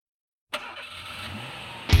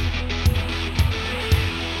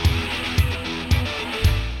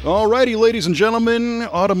Alrighty, ladies and gentlemen,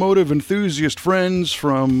 automotive enthusiast friends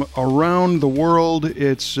from around the world,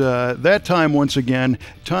 it's that time once again.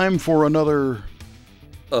 Time for another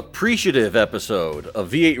appreciative episode of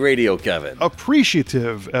V8 Radio, Kevin.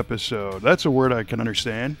 Appreciative episode. That's a word I can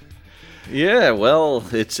understand. Yeah, well,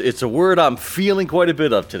 it's a word I'm feeling quite a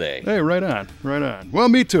bit of today. Hey, right on. Well,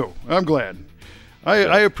 me too. I'm glad.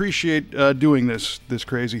 I appreciate doing this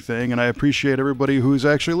crazy thing, and I appreciate everybody who's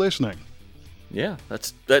actually listening. Yeah,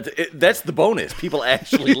 that's the bonus. People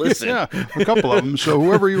actually listen. Yeah, a couple of them. So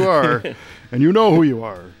whoever you are, and you know who you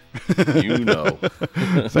are. You know.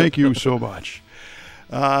 Thank you so much.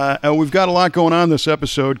 And we've got a lot going on this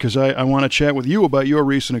episode because I want to chat with you about your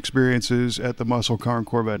recent experiences at the Muscle Car and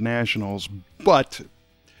Corvette Nationals. But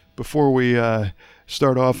before we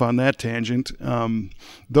start off on that tangent,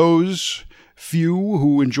 those few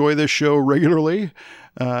who enjoy this show regularly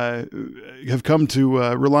have come to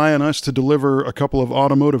rely on us to deliver a couple of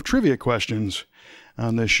automotive trivia questions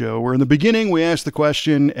on this show, where in the beginning we ask the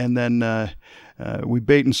question and then we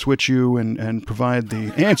bait and switch you and provide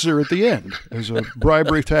the answer at the end as a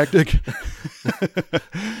bribery tactic.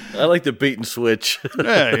 I like the bait and switch.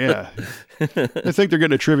 Yeah. They think they're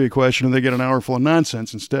getting a trivia question and they get an hour full of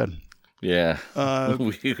nonsense instead. Yeah,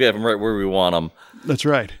 we have them right where we want them. That's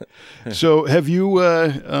right. So have you,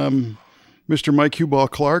 Mr. Mike Huball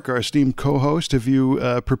Clarke, our esteemed co-host, have you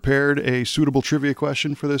prepared a suitable trivia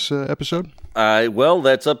question for this episode? Well,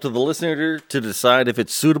 that's up to the listener to decide if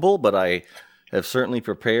it's suitable, but I have certainly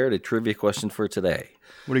prepared a trivia question for today.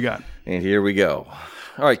 What do you got? And here we go.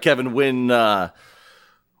 All right, Kevin, when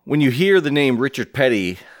you hear the name Richard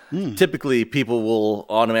Petty, typically people will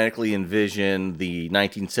automatically envision the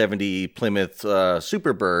 1970 Plymouth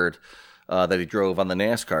Superbird that he drove on the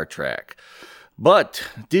NASCAR track. But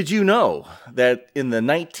did you know that in the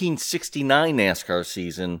 1969 NASCAR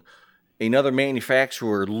season, another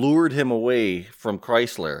manufacturer lured him away from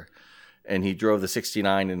Chrysler, and he drove the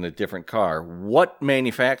 69 in a different car? What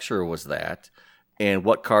manufacturer was that, and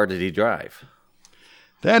what car did he drive?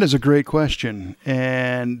 That is a great question,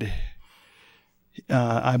 and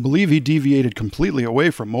I believe he deviated completely away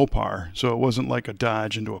from Mopar, so it wasn't like a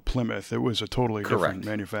Dodge into a Plymouth. It was a totally different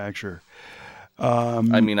manufacturer.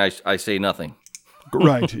 I say nothing.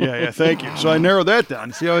 Right, yeah, thank you. So I narrowed that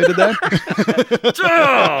down. See how I did that?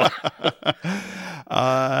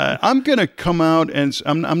 I'm going to come out, and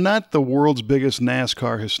I'm not the world's biggest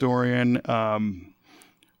NASCAR historian,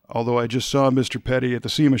 although I just saw Mr. Petty at the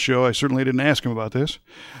SEMA show. I certainly didn't ask him about this.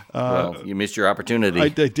 Well, you missed your opportunity. I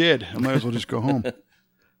did. I might as well just go home.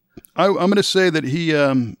 I'm going to say that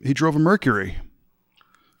he drove a Mercury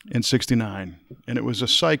in '69, and it was a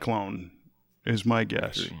Cyclone, is my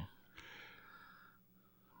guess.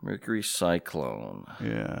 Mercury Cyclone.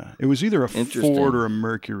 Yeah. It was either a Ford or a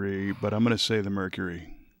Mercury, but I'm going to say the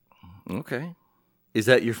Mercury. Okay. Is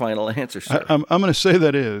that your final answer, sir? I'm going to say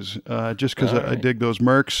that is, just because I dig those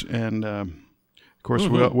Mercs, and of course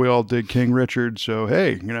we all dig King Richard. So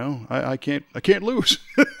hey, I can't lose.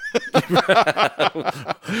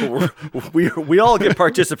 we all get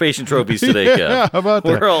participation trophies today, Kev. Yeah, how about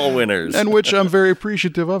that? We're all winners, and which I'm very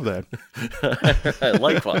appreciative of that.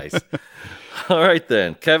 Likewise. All right,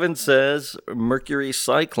 then. Kevin says Mercury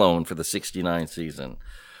Cyclone for the 69 season.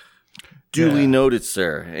 Duly noted,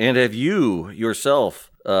 sir. And have you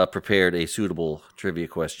yourself prepared a suitable trivia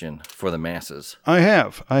question for the masses? I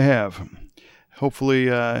have. Hopefully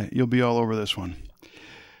you'll be all over this one.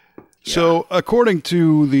 Yeah. So, according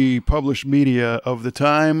to the published media of the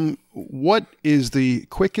time, what is the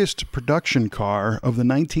quickest production car of the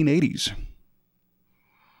 1980s?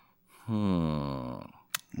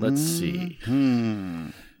 Let's see.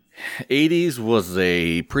 80s was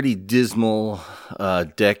a pretty dismal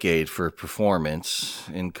decade for performance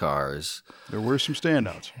in cars. There were some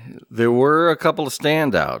standouts. There were a couple of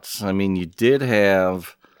standouts. I mean, you did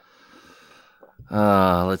have,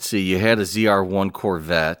 let's see, you had a ZR1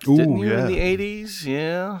 Corvette, didn't you, in the 80s?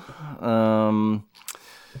 Yeah.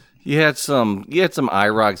 You had some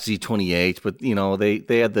IROC Z28, but,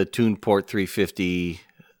 they had the tuned port 350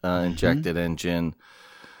 injected engine.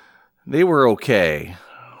 They were okay,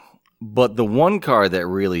 but the one car that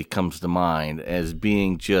really comes to mind as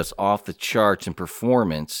being just off the charts in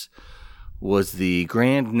performance was the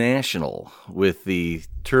Grand National with the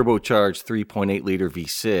turbocharged 3.8-liter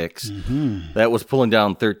V6 that was pulling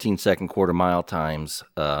down 13-second quarter-mile times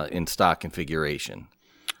in stock configuration.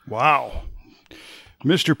 Wow.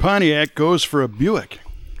 Mr. Pontiac goes for a Buick.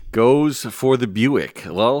 Goes for the Buick.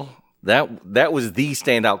 Well, that was the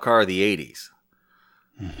standout car of the 80s.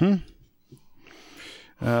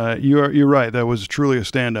 You're right. That was truly a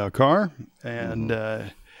standout car, and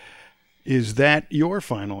Is that your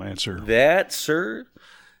final answer? That, sir,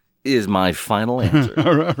 is my final answer.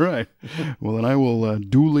 All right. Well, then I will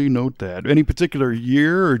duly note that. Any particular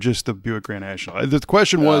year or just the Buick Grand National? The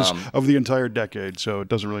question was of the entire decade, so it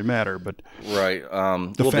doesn't really matter. But right.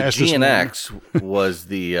 The GNX was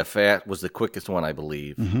the quickest one, I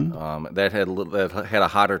believe. That had a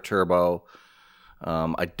hotter turbo.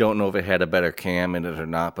 I don't know if it had a better cam in it or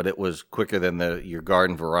not, but it was quicker than your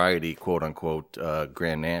garden variety, quote unquote,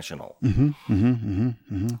 Grand National.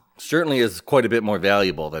 Certainly is quite a bit more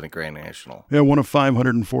valuable than a Grand National. Yeah, one of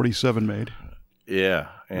 547 made. Yeah.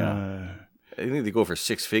 I think they go for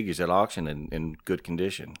six figures at auction in good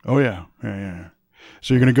condition. Oh, yeah.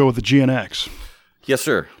 So you're going to go with the GNX? Yes,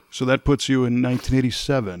 sir. So that puts you in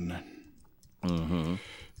 1987.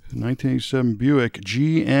 1987 Buick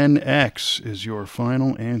GNX is your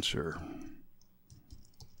final answer.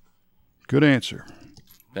 Good answer.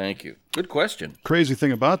 Thank you. Good question. Crazy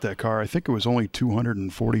thing about that car, I think it was only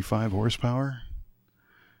 245 horsepower.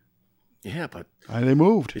 Yeah, but they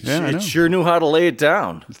moved. It sure knew how to lay it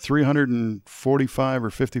down. 345 or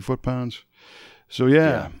 50 foot-pounds. So,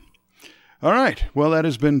 yeah. All right. Well, that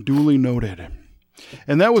has been duly noted.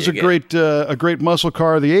 And that was a great muscle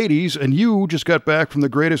car of the 80s, and you just got back from the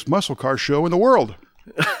greatest muscle car show in the world.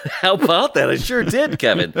 How about that? I sure did,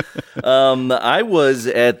 Kevin. I was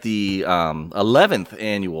at the 11th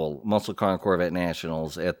annual Muscle Car and Corvette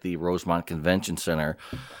Nationals at the Rosemont Convention Center,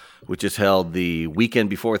 which is held the weekend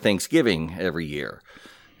before Thanksgiving every year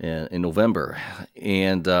in November.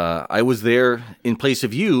 And I was there in place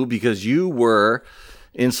of you because you were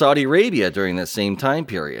in Saudi Arabia during that same time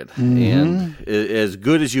period. And as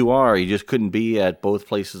good as you are, you just couldn't be at both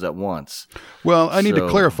places at once. Well, I need to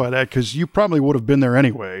clarify that because you probably would have been there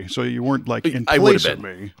anyway, so you weren't like in place of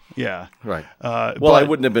me. Yeah. Right. Well, I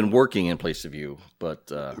wouldn't have been working in place of you,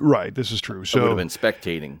 but... right, this is true. So I would have been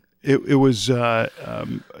spectating. It was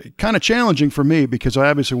kind of challenging for me because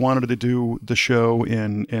I obviously wanted to do the show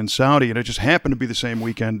in Saudi, and it just happened to be the same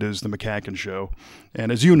weekend as the MCACN show.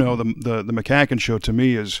 And as you know, the MCACN show to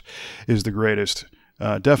me is the greatest,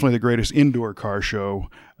 definitely the greatest indoor car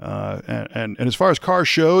show. And as far as car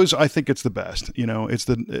shows, I think it's the best. You know,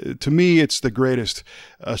 to me it's the greatest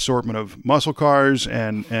assortment of muscle cars,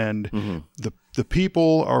 and the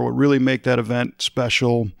people are what really make that event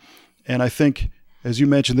special. And I think, as you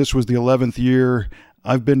mentioned, this was the 11th year.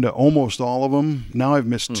 I've been to almost all of them. Now I've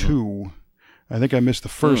missed two. I think I missed the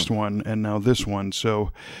first one and now this one.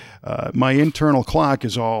 So my internal clock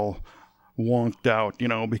is all wonked out,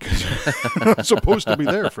 because I'm supposed to be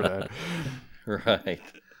there for that. Right.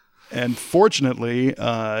 And fortunately,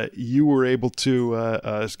 you were able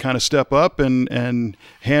to kind of step up and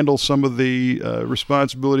handle some of the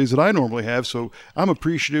responsibilities that I normally have. So I'm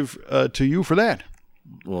appreciative to you for that.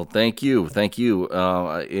 Well, thank you. That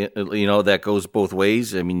goes both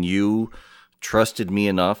ways. I mean, you trusted me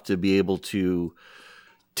enough to be able to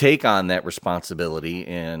take on that responsibility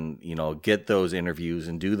and, get those interviews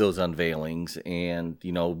and do those unveilings and,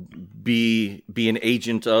 be an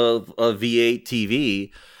agent of V8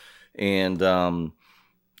 TV and,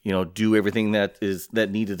 do everything that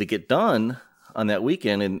needed to get done on that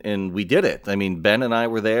weekend. And we did it. I mean, Ben and I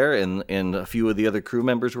were there and a few of the other crew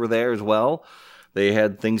members were there as well. They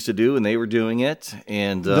had things to do, and they were doing it.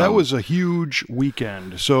 And that was a huge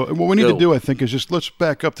weekend. So what we need to do, I think, is just let's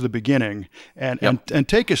back up to the beginning and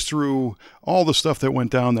take us through all the stuff that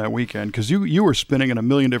went down that weekend, because you were spinning in a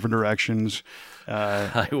million different directions.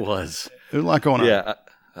 I was. There's a lot going on. Yeah,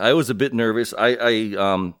 I was a bit nervous.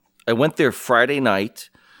 I went there Friday night.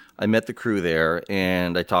 I met the crew there,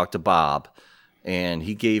 and I talked to Bob. And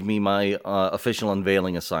he gave me my official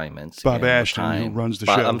unveiling assignments. Bob Ashton, who runs the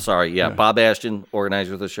show. I'm sorry, yeah. Bob Ashton,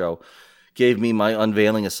 organizer of the show, gave me my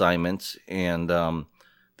unveiling assignments and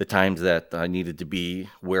the times that I needed to be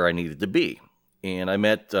where I needed to be. And I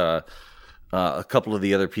met a couple of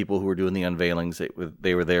the other people who were doing the unveilings.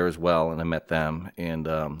 They were there as well, and I met them, and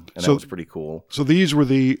that was pretty cool. So these were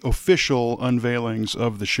the official unveilings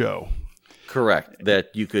of the show. Correct, that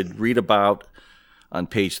you could read about on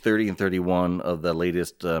page 30 and 31 of the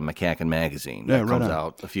latest MCACN magazine that comes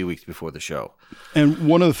out a few weeks before the show. And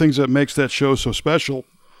one of the things that makes that show so special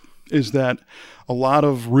is that a lot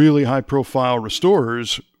of really high-profile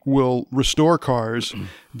restorers will restore cars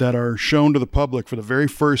that are shown to the public for the very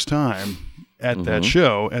first time at that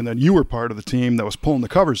show, and then you were part of the team that was pulling the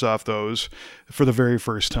covers off those for the very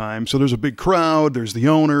first time. So there's a big crowd, there's the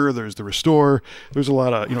owner, there's the restorer, there's a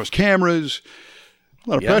lot of, there's cameras, a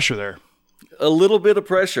lot of pressure there. A little bit of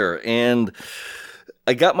pressure, and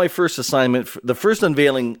I got my first assignment. The first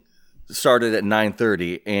unveiling started at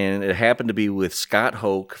 9:30, and it happened to be with Scott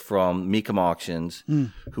Hoke from Mecum Auctions,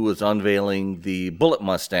 who was unveiling the Bullet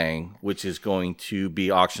Mustang, which is going to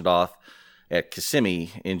be auctioned off at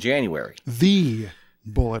Kissimmee in January. The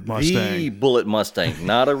Bullet Mustang. The Bullet Mustang,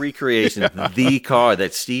 not a recreation. The car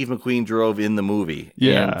that Steve McQueen drove in the movie.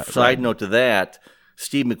 Yeah. And side note to that,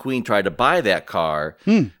 Steve McQueen tried to buy that car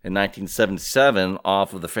in 1977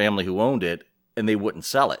 off of the family who owned it, and they wouldn't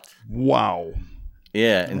sell it. Wow.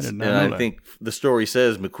 Yeah, and I think the story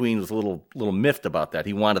says McQueen was a little miffed about that.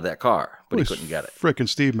 He wanted that car, but he couldn't get it. Frickin'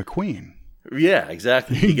 Steve McQueen. Yeah,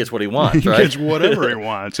 exactly. He gets what he wants, right? He gets whatever he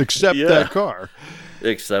wants, except that car.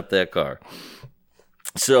 Except that car.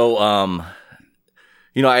 So, I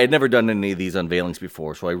had never done any of these unveilings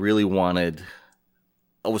before, so I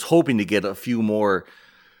was hoping to get a few more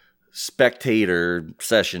spectator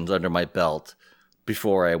sessions under my belt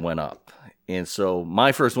before I went up. And so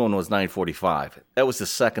my first one was 9:45. That was the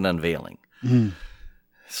second unveiling.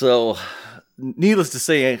 So needless to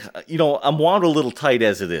say, I'm wound a little tight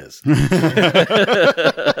as it is. A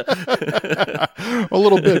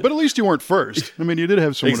little bit, but at least you weren't first. I mean, you did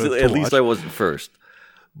have someone to At least I wasn't first.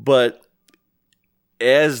 But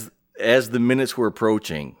as the minutes were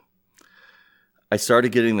approaching, I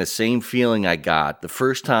started getting the same feeling I got the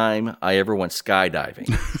first time I ever went skydiving.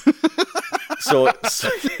 So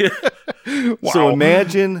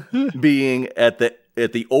imagine being at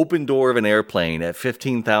the open door of an airplane at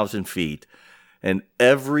 15,000 feet, and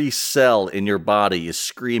every cell in your body is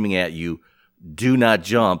screaming at you, "Do not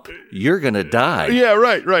jump. You're going to die." Yeah,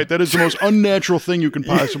 right. That is the most unnatural thing you can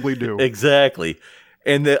possibly do. Exactly.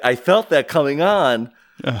 And I felt that coming on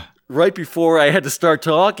right before I had to start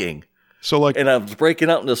talking. And I was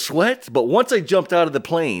breaking out into sweat. But once I jumped out of the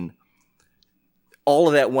plane, all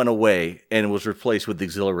of that went away and was replaced with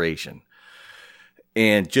exhilaration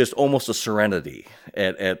and just almost a serenity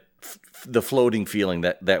at the floating feeling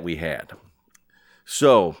that we had.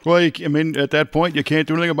 So, well, at that point, you can't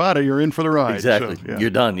do anything about it. You're in for the ride. Exactly. So, yeah.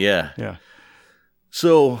 You're done. Yeah. Yeah.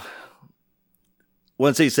 So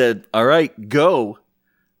once they said, "All right, go,"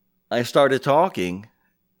 I started talking,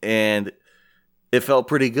 and it felt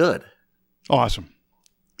pretty good. Awesome.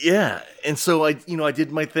 Yeah. And so I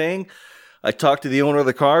did my thing. I talked to the owner of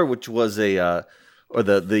the car, which was the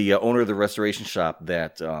owner of the restoration shop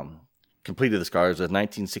that completed this car. It was a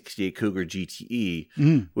 1968 Cougar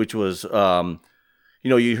GTE, which was, the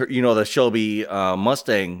Shelby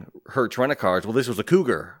Mustang Hertz rent-a-cars. Well, this was a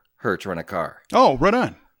Cougar Hertz rent-a-car. Oh, right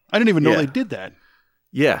on. I didn't even know they did that.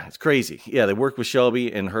 Yeah, it's crazy. Yeah, they worked with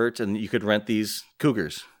Shelby and Hertz, and you could rent these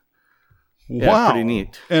Cougars. Wow. Yeah, pretty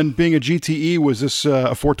neat. And being a GTE, was this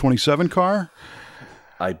a 427 car?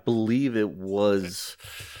 I believe it was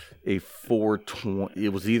a 420. It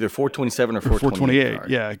was either 427 or 428. Car.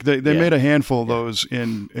 Yeah, they made a handful of those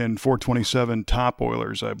in 427 top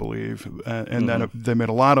oilers, I believe, and then they made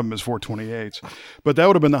a lot of them as 428s. But that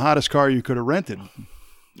would have been the hottest car you could have rented.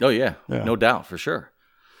 Oh yeah, no doubt, for sure.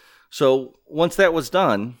 So once that was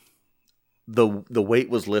done, the weight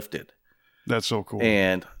was lifted. That's so cool.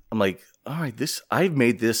 And I'm like, all right, I've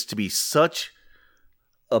made this to be such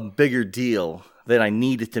a bigger deal that I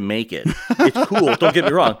needed to make it. It's cool. Don't get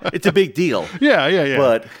me wrong. It's a big deal.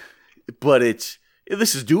 Yeah. But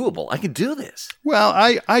this is doable. I can do this. Well,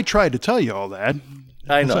 I tried to tell you all that.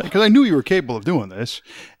 I know. Because I knew you were capable of doing this.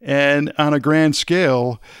 And on a grand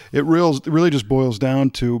scale, it really just boils down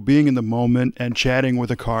to being in the moment and chatting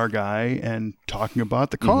with a car guy and talking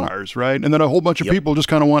about the cars, right? And then a whole bunch of people just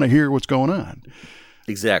kind of want to hear what's going on.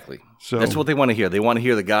 Exactly. So that's what they want to hear. They want to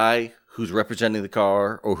hear the guy who's representing the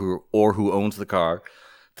car or who owns the car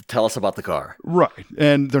to tell us about the car. Right.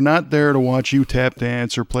 And they're not there to watch you tap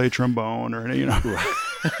dance or play trombone or anything,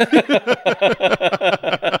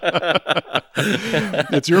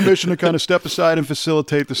 It's your mission to kind of step aside and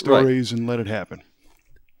facilitate the stories and let it happen.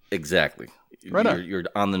 Exactly. Right. You're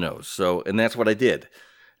on the nose. So, and that's what I did.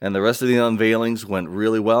 And the rest of the unveilings went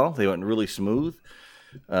really well. They went really smooth.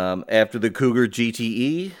 After the Cougar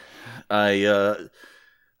GTE, I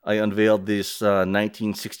unveiled this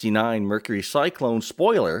 1969 Mercury Cyclone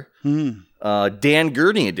spoiler, Dan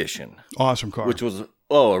Gurney edition. Awesome car. Which was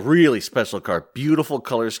a really special car. Beautiful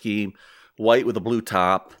color scheme, white with a blue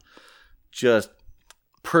top, just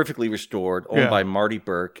perfectly restored, owned by Marty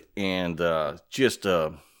Burke, and just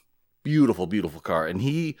a beautiful, beautiful car. And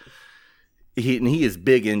he is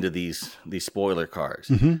big into these spoiler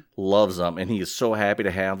cars. Loves them, and he is so happy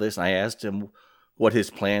to have this. I asked him what his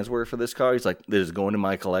plans were for this car. He's like, "This is going to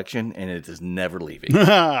my collection, and it is never leaving."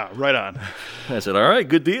 Right on. I said, "All right,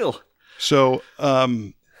 good deal." So,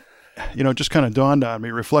 just kind of dawned on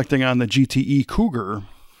me, reflecting on the GTE Cougar,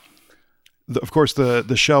 of course,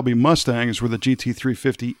 the Shelby Mustangs were the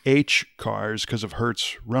GT350H cars because of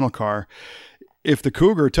Hertz rental car. If the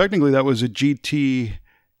Cougar, technically that was a GTEH,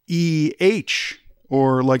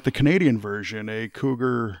 or like the Canadian version, a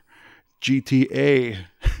Cougar GTA.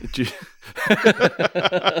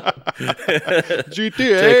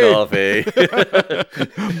 GTA. Take off,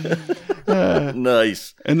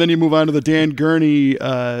 nice. And then you move on to the Dan Gurney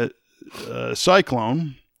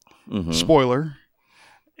Cyclone spoiler.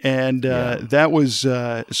 And that was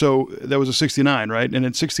a 69, right? And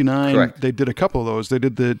in 69, Correct. They did a couple of those. They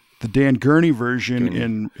did the Dan Gurney version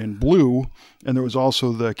in blue, and there was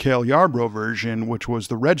also the Cale Yarbrough version, which was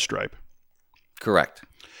the red stripe. Correct.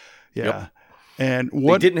 Yeah. Yep. And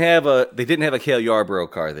what they didn't have a Cale Yarbrough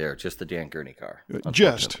car there, just the Dan Gurney car. That's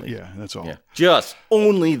all. Yeah, just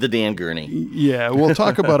only the Dan Gurney. Yeah, we'll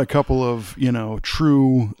talk about a couple of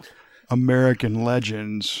true American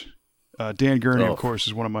legends. Dan Gurney, of course,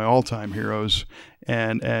 is one of my all-time heroes,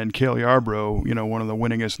 and Cale Yarbrough, one of the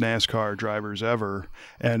winningest NASCAR drivers ever,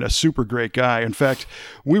 and a super great guy. In fact,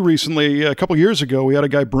 we recently, a couple years ago, we had a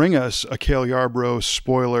guy bring us a Cale Yarbrough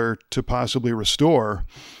spoiler to possibly restore,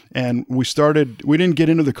 and we didn't get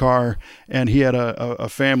into the car, and he had a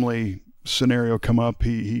family scenario come up.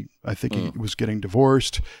 I think he was getting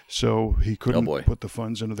divorced, so he couldn't put the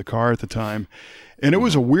funds into the car at the time, and it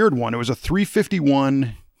was a weird one. It was a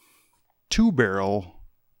 351 two-barrel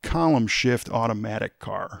column shift automatic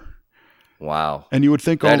car. Wow. And you would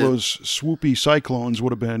think those swoopy Cyclones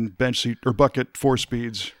would have been bench seat or bucket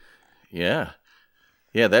 4-speeds. Yeah.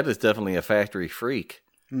 Yeah, that is definitely a factory freak.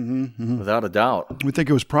 Without a doubt. We think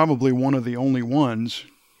it was probably one of the only ones,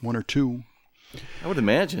 one or two. I would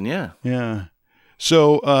imagine, yeah. Yeah.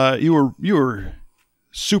 So you were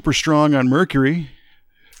super strong on Mercury,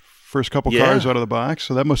 first couple cars out of the box,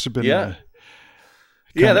 so that must have been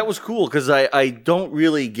yeah, that was cool because I don't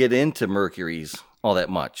really get into Mercuries all that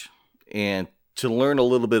much. And to learn a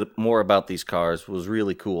little bit more about these cars was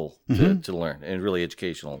really cool to learn and really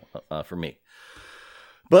educational for me.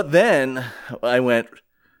 But then I went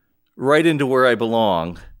right into where I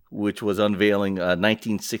belong, which was unveiling a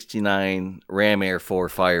 1969 Ram Air 4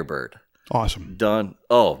 Firebird. Awesome.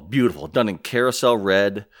 Beautiful. Done in carousel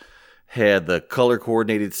red, had the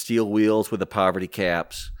color-coordinated steel wheels with the poverty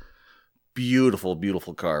caps. Beautiful,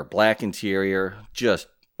 beautiful car. Black interior. Just,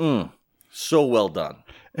 so well done.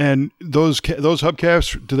 And those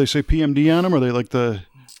hubcaps, do they say PMD on them? Are they like the...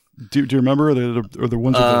 Do you remember? Are they the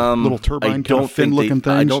ones with the little turbine kind of fin-looking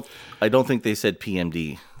things? I don't think they said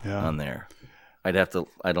PMD on there. I'd have to.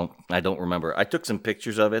 I don't remember. I took some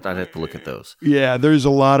pictures of it. I'd have to look at those. Yeah, there's a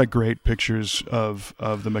lot of great pictures of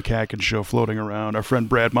the MCACN show floating around. Our friend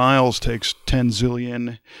Brad Miles takes 10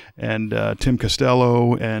 zillion, and Tim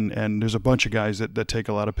Costello, and there's a bunch of guys that take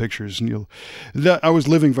a lot of pictures. And I was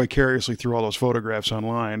living vicariously through all those photographs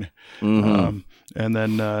online. And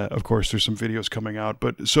then, of course, there's some videos coming out.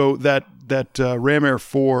 But so that Ram Air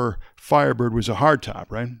 4 Firebird was a hardtop,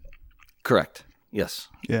 right? Correct. Yes.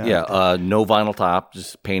 Yeah. Yeah. No vinyl top,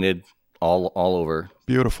 just painted all over.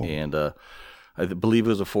 Beautiful. And I believe it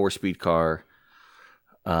was a 4-speed car.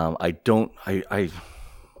 I'd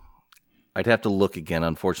have to look again.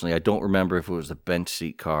 Unfortunately, I don't remember if it was a bench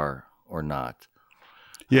seat car or not.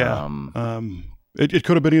 Yeah. It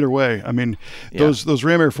could have been either way. I mean, those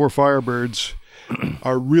Ram Air 4 Firebirds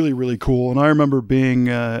are really, really cool. And I remember being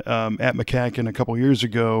at MCACN a couple years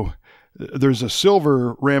ago. There's a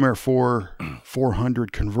silver Ram Air 4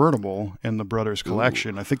 400 convertible in the Brothers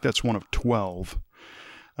collection. I think that's one of 12.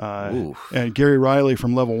 And Gary Riley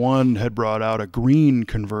from Level 1 had brought out a green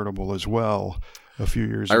convertible as well a few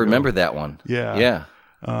years ago. I remember that one. Yeah. Yeah.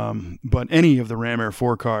 But any of the Ram Air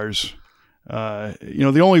 4 cars,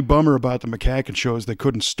 the only bummer about the MCACN show is they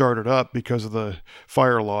couldn't start it up because of the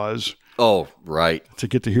fire laws. Oh, right. To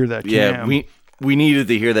get to hear that cam. Yeah, we needed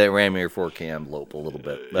to hear that Ram Air 4 cam lope a little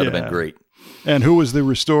bit. That'd have been great. And who was the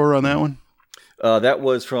restorer on that one? That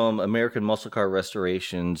was from American Muscle Car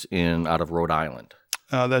Restorations out of Rhode Island.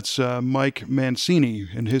 That's Mike Mancini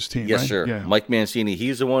and his team, yes, right? sir. Yeah. Mike Mancini.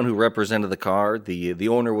 He's the one who represented the car. The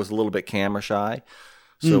owner was a little bit camera shy.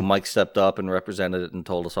 So Mike stepped up and represented it and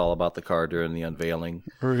told us all about the car during the unveiling.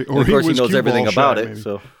 Or of course, he knows everything about it. Maybe.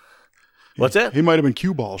 So, what's that? He might have been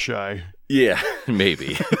cue ball shy. Yeah,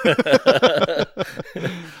 maybe.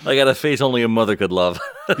 I got a face only a mother could love.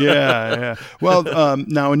 Yeah. Well,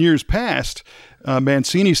 now in years past,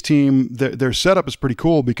 Mancini's team, their setup is pretty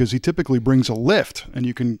cool because he typically brings a lift and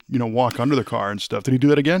you can, walk under the car and stuff. Did he do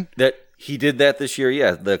that again? He did that this year,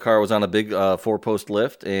 yeah. The car was on a big 4-post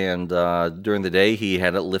lift, and during the day he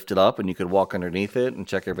had it lifted up, and you could walk underneath it and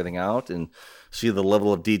check everything out and see the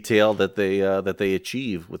level of detail that they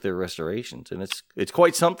achieve with their restorations, and it's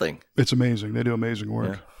quite something. It's amazing. They do amazing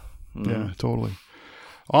work. Yeah, totally.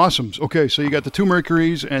 Awesome. Okay, so you got the 2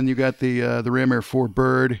 Mercuries, and you got the Ram Air 4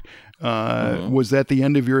 Bird. Was that the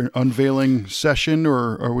end of your unveiling session,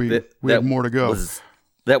 or are we have more to go?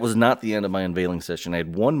 That was not the end of my unveiling session. I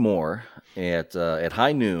had one more at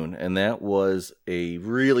high noon, and that was a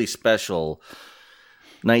really special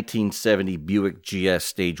 1970 Buick GS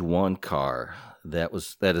Stage 1 car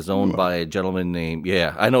that is owned by a gentleman named,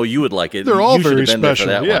 I know you would like it. They're all you very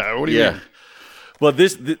special. Yeah, what do you mean? Well,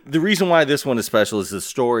 the reason why this one is special is the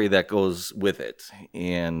story that goes with it,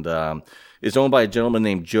 and it's owned by a gentleman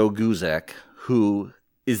named Joe Guzek, who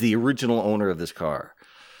is the original owner of this car.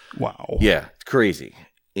 Wow. Yeah, it's crazy.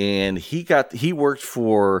 And he worked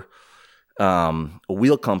for a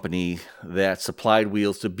wheel company that supplied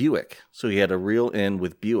wheels to Buick. So he had a reel in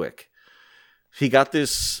with Buick. He got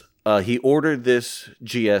this, he ordered this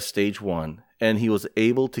GS Stage 1, and he was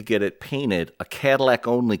able to get it painted a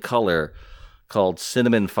Cadillac-only color called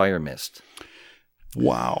Cinnamon Fire Mist.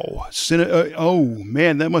 Wow. Oh,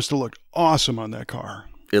 man, that must have looked awesome on that car.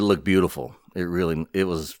 It looked beautiful. It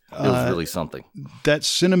was really something. That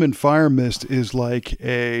Cinnamon Fire Mist is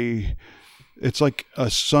it's like a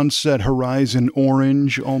Sunset Horizon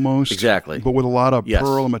orange almost. Exactly. But with a lot of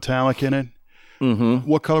pearl and metallic in it. Mm-hmm.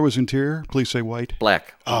 What color was interior? Please say white.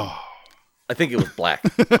 Black. Oh. I think it was black.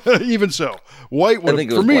 Even so. White would have,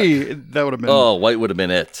 for me, that would have been. Oh, white would have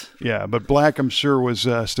been it. Yeah, but black, I'm sure, was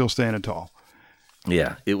still standing tall.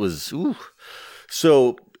 Yeah, it was. Ooh.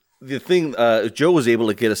 So the thing, Joe was able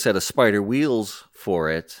to get a set of Spider wheels for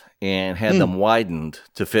it and had them widened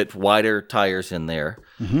to fit wider tires in there.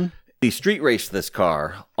 Mm-hmm. He street raced this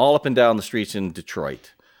car all up and down the streets in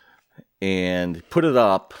Detroit and put it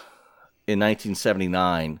up in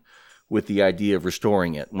 1979 with the idea of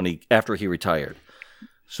restoring it after he retired.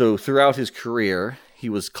 So throughout his career, he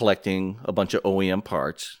was collecting a bunch of OEM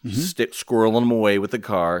parts, squirreling them away with the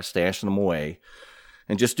car, stashing them away,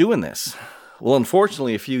 and just doing this. Well,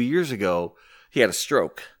 unfortunately, a few years ago, he had a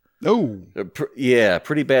stroke. Oh.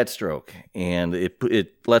 Pretty bad stroke. And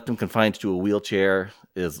it left him confined to a wheelchair.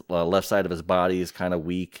 His left side of his body is kind of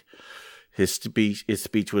weak. His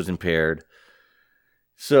speech was impaired.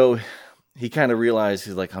 So he kind of realized,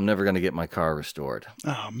 he's like, I'm never going to get my car restored.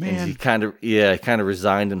 Oh, man. And he kind of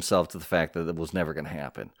resigned himself to the fact that it was never going to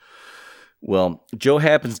happen. Well, Joe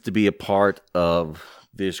happens to be a part of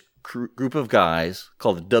this group of guys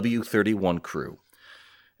called the W31 crew.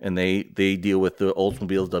 And they deal with the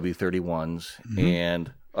Oldsmobiles W31s. Mm-hmm.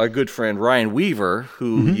 And our good friend Ryan Weaver,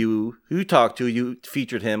 who you talked to, you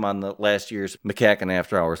featured him on the last year's MCACN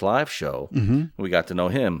After Hours live show. Mm-hmm. We got to know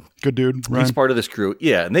him. Good dude, Ryan. He's part of this crew.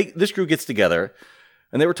 Yeah, and this crew gets together,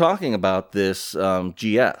 and they were talking about this GS.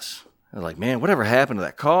 They're like, man, whatever happened to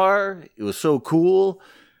that car? It was so cool.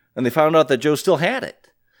 And they found out that Joe still had it.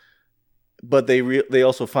 But they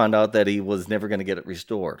also found out that he was never going to get it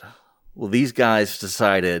restored. Well, these guys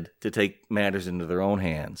decided to take matters into their own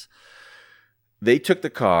hands. They took the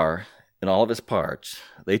car and all of its parts,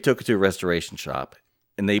 they took it to a restoration shop,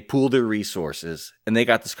 and they pooled their resources, and they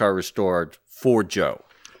got this car restored for Joe.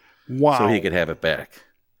 Wow. So he could have it back.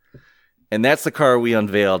 And that's the car we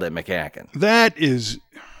unveiled at MCACN. That is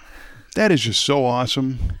just so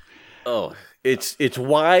awesome. Oh, it's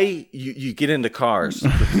why you get into cars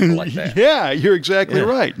with people like that. Yeah, you're exactly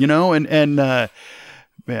right. You know, and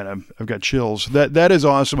man, I've got chills. That is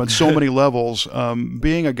awesome on so many levels.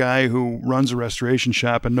 Being a guy who runs a restoration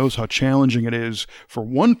shop and knows how challenging it is for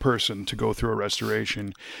one person to go through a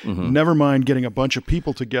restoration, never mind getting a bunch of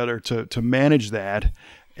people together to manage that.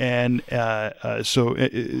 And so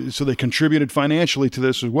they contributed financially to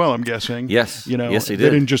this as well, I'm guessing. Yes. You know, yes, they did.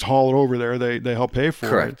 They didn't just haul it over there. They helped pay for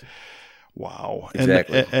Correct. it. Wow.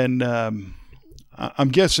 Exactly. And I'm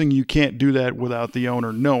guessing you can't do that without the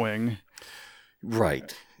owner knowing.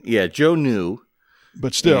 Right. Yeah, Joe knew.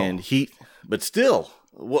 But still.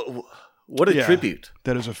 What a tribute.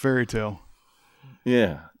 That is a fairy tale.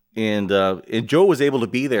 Yeah. And Joe was able to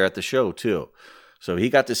be there at the show, too. So he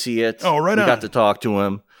got to see it. Oh, right on. We got to talk to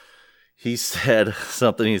him. He said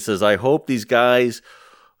something. He says, I hope these guys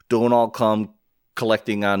don't all come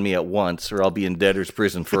collecting on me at once, or I'll be in debtor's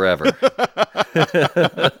prison forever.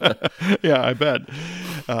 Yeah, I bet.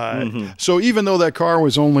 So even though that car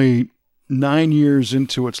was only 9 years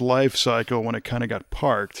into its life cycle when it kind of got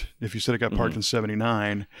parked, if you said it got parked in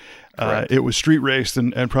 79, it was street raced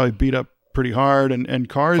and probably beat up pretty hard. And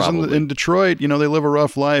cars in Detroit, you know, they live a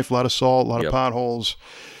rough life, a lot of salt, a lot of potholes.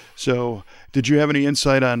 So, did you have any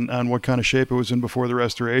insight on what kind of shape it was in before the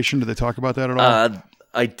restoration? Did they talk about that at all?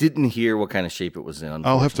 I didn't hear what kind of shape it was in.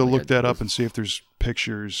 I'll have to look that up and see if there's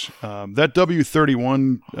pictures. That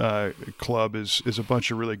W31 club is a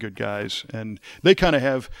bunch of really good guys, and they kind of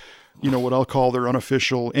have, what I'll call their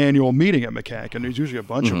unofficial annual meeting at MCACN. There's usually a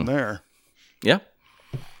bunch of them there. Yeah.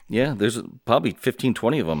 Yeah, there's probably 15,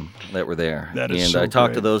 20 of them that were there. That is and so I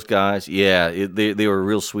talked great. to those guys. Yeah, they were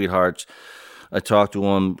real sweethearts. I talked to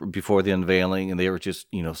them before the unveiling, and they were just,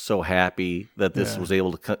 so happy that this was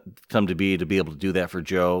able to come to be able to do that for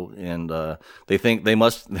Joe. And they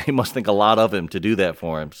must think a lot of him to do that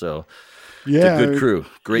for him. So, it's a good crew,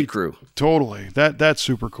 great crew. Totally, that's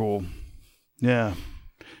super cool. Yeah,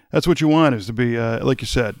 that's what you want, is to be like you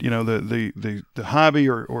said, the hobby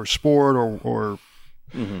or sport or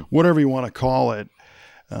whatever you want to call it.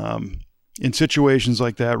 In situations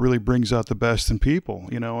like that, really brings out the best in people,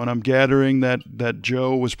 and I'm gathering that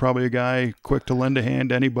Joe was probably a guy quick to lend a hand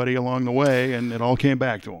to anybody along the way, and it all came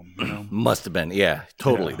back to him. Must have been, yeah,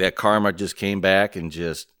 totally. Yeah. That karma just came back and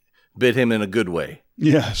just bit him in a good way.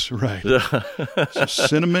 Yes, right. So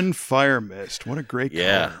Cinnamon Fire Mist, what a great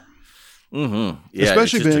color. Mm-hmm. Yeah,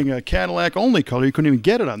 especially being a Cadillac only color, you couldn't even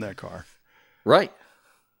get it on that car. Right,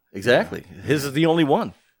 exactly. Yeah. His is the only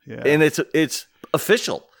one, and it's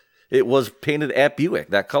official. It was painted at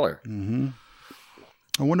Buick, that color. Mm-hmm.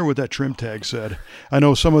 I wonder what that trim tag said. I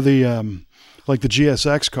know some of the, like the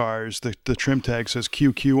GSX cars, the trim tag says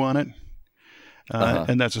QQ on it,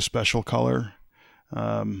 and that's a special color.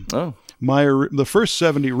 The first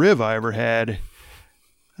 70 Riv I ever had,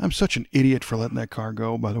 I'm such an idiot for letting that car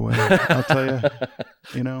go, by the way. I'll tell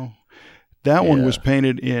you, that one was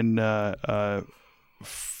painted in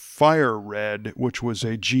Fire Red, which was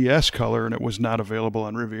a GS color, and it was not available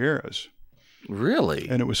on Rivieras. Really?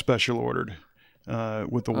 And it was special ordered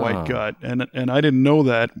with the white gut, and I didn't know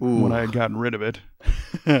that when I had gotten rid of it.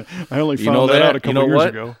 I only found that out a couple years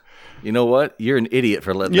ago. You know what? You're an idiot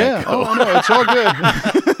for letting that go. Oh no, it's all good.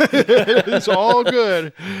 It's all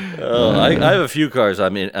good. I have a few cars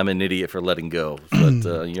I'm an idiot for letting go, but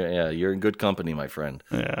you're in good company, my friend.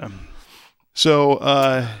 Yeah.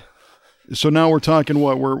 So now we're talking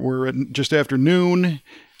what? We're at just after noon.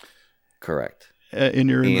 Correct. In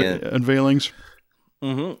your unveilings.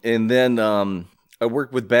 Mm-hmm. And then I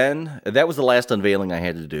worked with Ben. That was the last unveiling I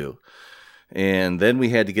had to do. And then we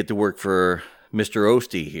had to get to work for Mr.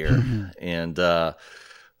 Ostie here. And there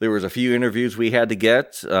was a few interviews we had to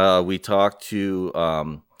get. We talked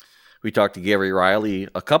to Gary Riley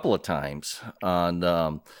a couple of times.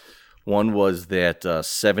 On one was that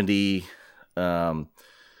 70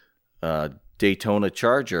 Daytona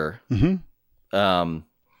Charger. Mm-hmm.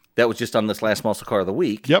 That was just on this last muscle car of the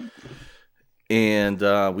week. Yep. And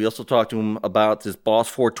we also talked to him about this Boss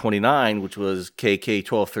 429, which was KK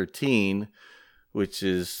 1213, which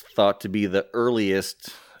is thought to be the earliest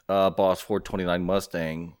Boss 429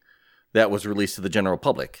 Mustang that was released to the general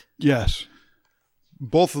public. Yes.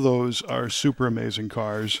 Both of those are super amazing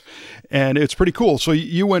cars, and it's pretty cool. So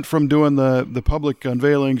you went from doing the public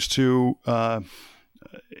unveilings to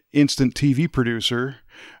instant TV producer,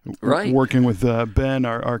 right? Working with Ben,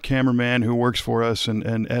 our cameraman who works for us,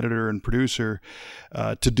 and editor and producer,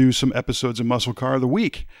 to do some episodes of Muscle Car of the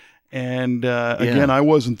Week. And again, I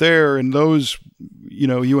wasn't there, and those,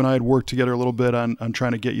 you and I had worked together a little bit on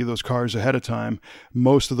trying to get you those cars ahead of time.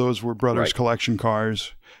 Most of those were Brothers Collection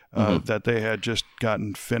cars that they had just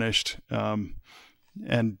gotten finished,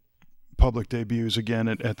 and public debuts again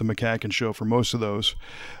at the MCACN show for most of those.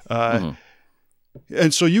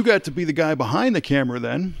 And so you got to be the guy behind the camera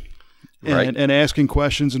then, and asking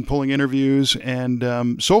questions and pulling interviews.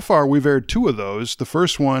 And so far, we've aired 2 of those. The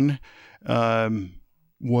first one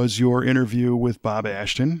was your interview with Bob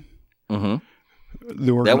Ashton.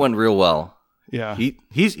 Mm-hmm. That went real well. Yeah,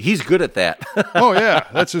 he's good at that. Oh yeah,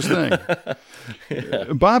 that's his thing.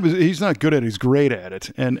 Yeah. Bob he's not good at it; he's great at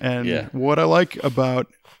it. And what I like about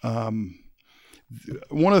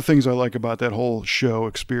one of the things I like about that whole show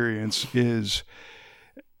experience is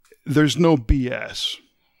there's no BS.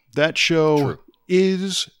 That show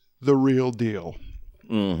is the real deal.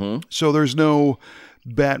 Mm-hmm. So there's no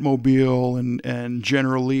Batmobile and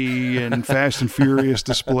General Lee and Fast and Furious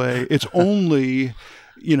display. It's only,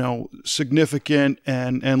 significant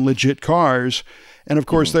and legit cars. And of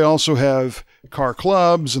course, they also have car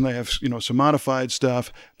clubs and they have, some modified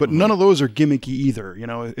stuff, but none of those are gimmicky either.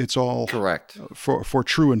 It's all correct for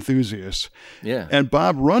true enthusiasts. Yeah. And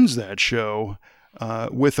Bob runs that show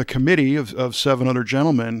with a committee of 7 other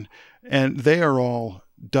gentlemen, and they are all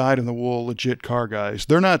dyed-in-the-wool, legit car guys.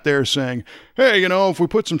 They're not there saying, hey, if we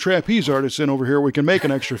put some trapeze artists in over here, we can make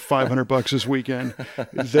an extra $500 this weekend.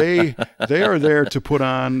 They are there to put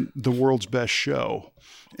on the world's best show.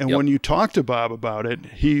 And when you talk to Bob about it,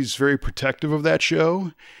 he's very protective of that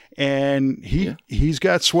show. And he's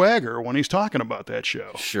got swagger when he's talking about that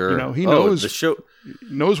show. Sure. He knows the show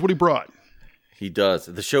knows what he brought. He does.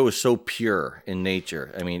 The show is so pure in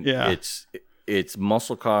nature. I mean, it's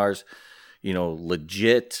muscle cars,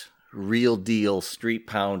 legit, real deal, street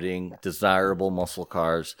pounding, desirable muscle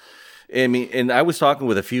cars. I mean, and I was talking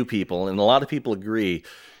with a few people, and a lot of people agree.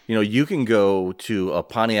 You can go to a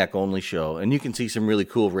Pontiac only show, and you can see some really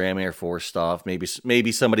cool Ram Air 4 stuff.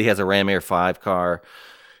 Maybe somebody has a Ram Air 5 car,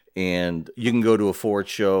 and you can go to a Ford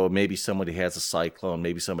show. Maybe somebody has a Cyclone.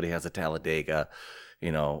 Maybe somebody has a Talladega.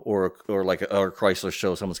 Or like a Chrysler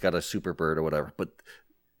show, someone's got a Superbird or whatever. But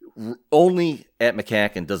only at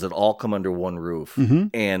MCACN does it all come under one roof,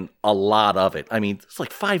 and a lot of it. I mean, it's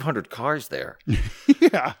like 500 cars there.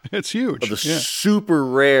 Yeah, it's huge. Of the super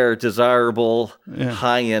rare, desirable,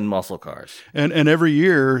 high-end muscle cars. And every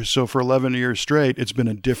year, so for 11 years straight, it's been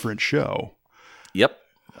a different show. Yep.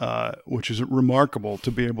 Which is remarkable to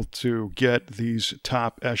be able to get these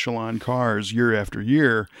top echelon cars year after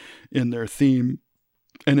year in their theme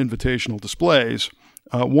and invitational displays,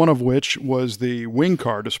 one of which was the wing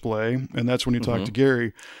car display, and that's when you talked to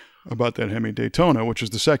Gary about that Hemi Daytona, which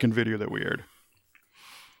is the second video that we aired.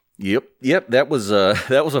 Yep. That was a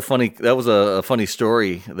funny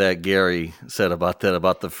story that Gary said about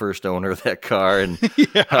the first owner of that car and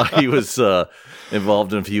how he was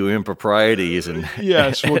involved in a few improprieties and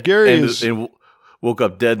yes, well, Gary and woke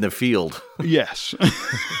up dead in the field. Yes.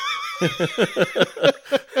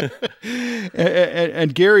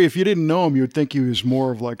 and Gary, if you didn't know him, you would think he was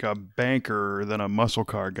more of like a banker than a muscle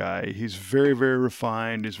car guy. He's very, very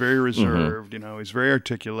refined. He's very reserved. He's very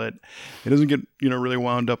articulate. He doesn't get, really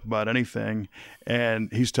wound up about anything.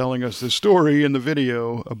 And he's telling us this story in the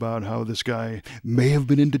video about how this guy may have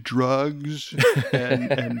been into drugs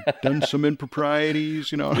and done some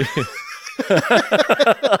improprieties,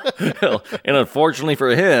 Well, and unfortunately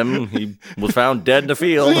for him, he was found dead in the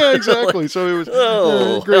field. Yeah, exactly. So it was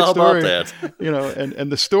a great how story. About that?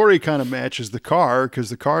 And the story kind of matches the car because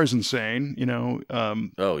the car is insane.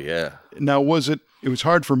 Oh yeah. Now, it was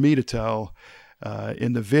hard for me to tell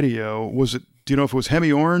in the video. Do you know if it was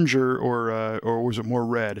Hemi orange or was it more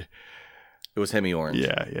red? It was Hemi orange.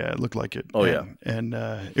 Yeah, it looked like it. Oh, and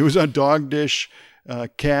it was on dog dish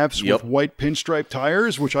caps with white pinstripe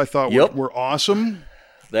tires, which I thought were awesome.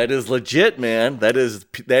 That is legit, man. That is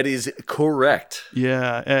correct.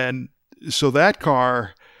 Yeah, and so that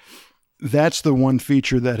car, that's the one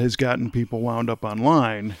feature that has gotten people wound up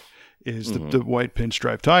online is the white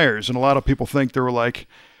pinstripe tires, and a lot of people think they were like,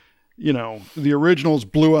 the originals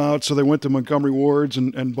blew out, so they went to Montgomery Ward's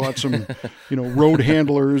and bought some, road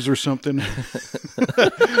handlers or something,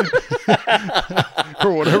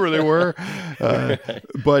 or whatever they were.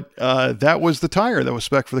 But that was the tire that was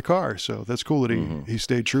spec for the car. So that's cool that he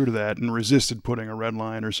stayed true to that and resisted putting a red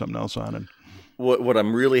line or something else on it. What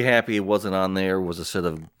I'm really happy it wasn't on there was a set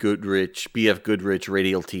of BF Goodrich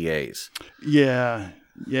radial TAs. Yeah,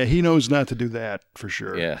 he knows not to do that for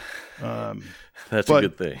sure. Yeah. That's a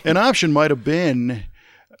good thing. An option might have been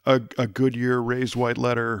a Goodyear raised white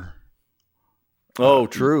letter. Oh,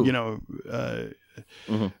 true.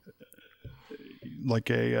 Like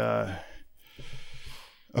well,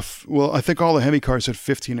 I think all the Hemi cars had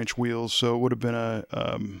 15-inch wheels, so it would have been a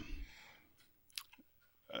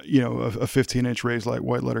 15-inch raised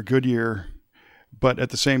white letter Goodyear. But at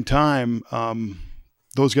the same time,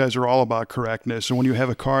 those guys are all about correctness. And when you have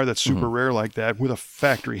a car that's super rare like that with a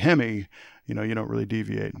factory Hemi, you don't really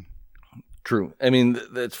deviate. True. I mean,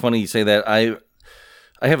 that's funny you say that. I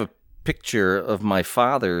have a picture of my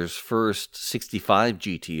father's first 65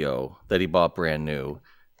 GTO that he bought brand new,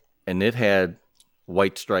 and it had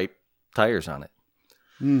white stripe tires on it.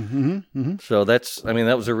 So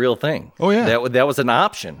that was a real thing. Oh yeah, that was an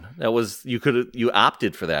option. That was you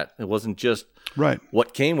opted for that. It wasn't just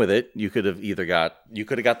what came with it. You could have got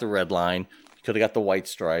the red line, you could have got the white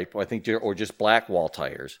stripe, or just black wall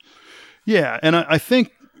tires. Yeah, and I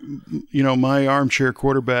think my armchair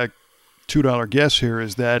quarterback $2 guess here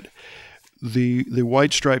is that the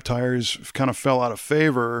white stripe tires kind of fell out of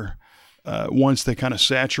favor once they kind of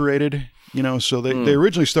saturated. So they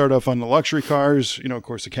originally started off on the luxury cars. Of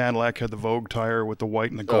course, the Cadillac had the Vogue tire with the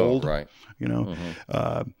white and the gold. Oh, right.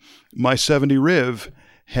 My 70 Riv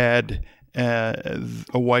had a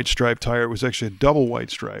white stripe tire. It was actually a double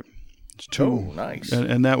white stripe. It's two. Oh, nice.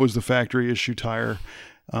 And that was the factory issue tire.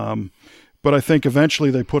 But I think eventually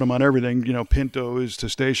they put them on everything, Pintos to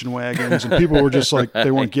station wagons, and people were just like, they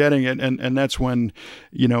weren't getting it. And that's when,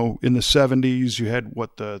 in the 70s, you had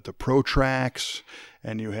the Pro Tracks,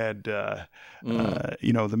 and you had, the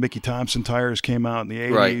Mickey Thompson tires came out in the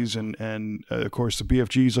 80s, right. and of course the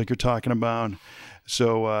BFGs like you're talking about.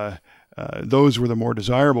 So those were the more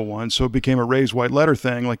desirable ones. So it became a raised white letter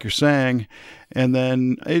thing, like you're saying. And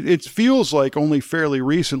then it feels like only fairly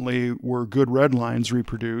recently were good red lines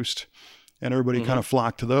reproduced. And everybody kind of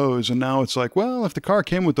flocked to those. And now it's like, well, if the car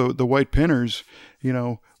came with the white pinners,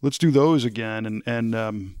 let's do those again. And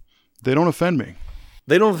they don't offend me.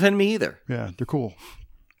 They don't offend me either. Yeah, they're cool.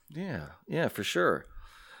 Yeah, for sure.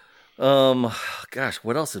 Gosh,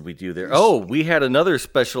 what else did we do there? Oh, we had another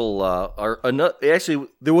special. Actually,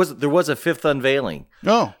 there was a fifth unveiling.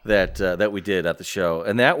 Oh, that we did at the show,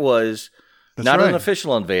 and that was an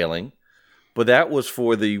official unveiling. But that was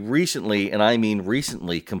for the recently, and I mean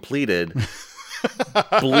recently, completed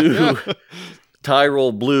blue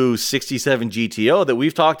Tyrol Blue 67 GTO that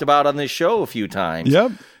we've talked about on this show a few times.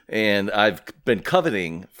 Yep. And I've been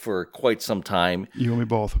coveting for quite some time. You and me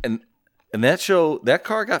both. And that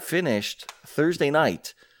car got finished Thursday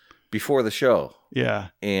night before the show. Yeah.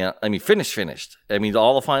 And I mean, finished. I mean,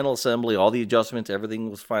 all the final assembly, all the adjustments, everything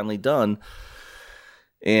was finally done.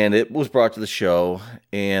 And it was brought to the show,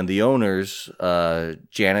 and the owners,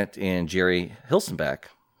 Janet and Jerry Hilsenbeck,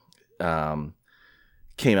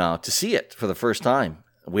 came out to see it for the first time.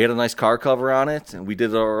 We had a nice car cover on it, and we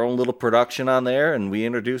did our own little production on there, and we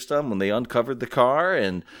introduced them when they uncovered the car,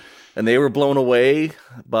 and they were blown away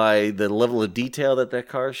by the level of detail that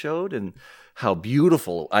car showed, and how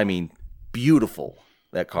beautiful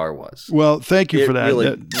that car was. Well, thank you for that.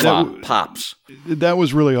 Really that pops. That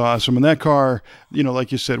was really awesome. And that car,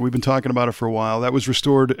 like you said, we've been talking about it for a while. That was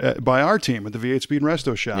restored by our team at the V8 Speed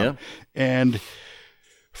Resto Shop. Yeah. And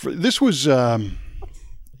this was,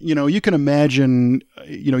 you can imagine,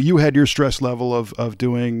 you had your stress level of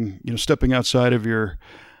doing, stepping outside of your,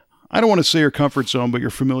 I don't want to say your comfort zone, but your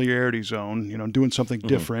familiarity zone, doing something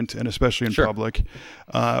different, and especially in public.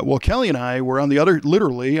 Well, Kelly and I were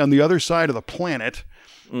literally on the other side of the planet.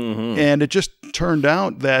 Mm-hmm. And it just turned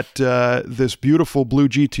out that this beautiful blue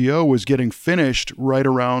GTO was getting finished right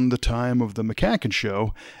around the time of the MCACN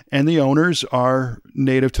show, and the owners are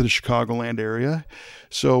native to the Chicagoland area.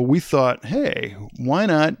 So we thought, hey, why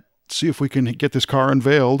not see if we can get this car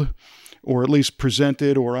unveiled, or at least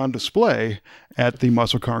presented or on display at the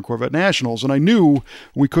Muscle Car and Corvette Nationals. And I knew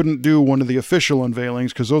we couldn't do one of the official unveilings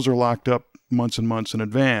because those are locked up months and months in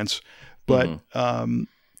advance. But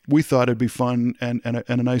we thought it'd be fun and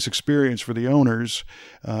a nice experience for the owners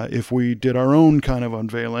if we did our own kind of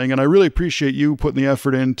unveiling. And I really appreciate you putting the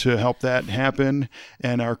effort in to help that happen.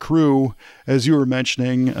 And our crew, as you were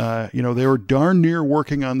mentioning, they were darn near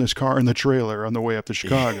working on this car in the trailer on the way up to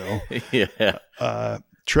Chicago. Yeah.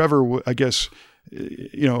 Trevor, I guess,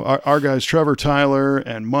 our guys, Trevor, Tyler,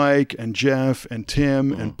 and Mike, and Jeff, and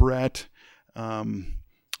Tim, and Brett.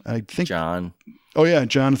 I think John. Oh yeah,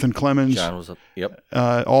 Jonathan Clemens. John was up. Yep.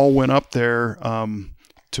 All went up there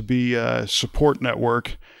to be a support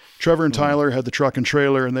network. Trevor and Tyler had the truck and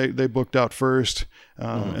trailer, and they booked out first,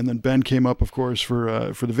 and then Ben came up, of course,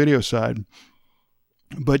 for the video side.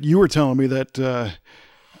 But you were telling me that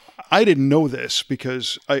I didn't know this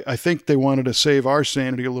because I think they wanted to save our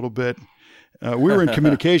sanity a little bit. We were in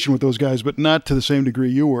communication with those guys, but not to the same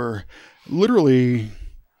degree you were. Literally,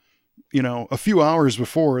 a few hours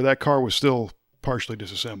before, that car was still partially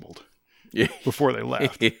disassembled before they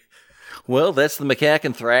left. Well, that's the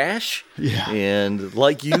MCACN thrash. Yeah. And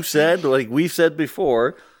like you said, like we've said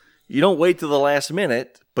before, you don't wait till the last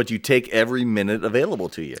minute, but you take every minute available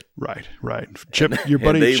to you. Right. Chip, your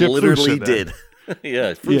buddy they Chip literally Fruce said did.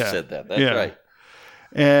 Yeah, Fruce said that. That's right.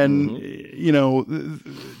 And,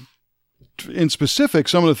 in specific,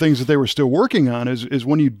 some of the things that they were still working on is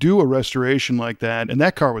when you do a restoration like that, and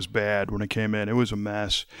that car was bad when it came in. It was a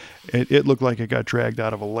mess. It looked like it got dragged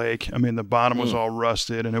out of a lake. I mean, the bottom was all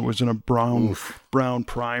rusted, and it was in a brown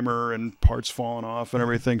primer, and parts falling off and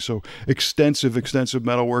everything. So extensive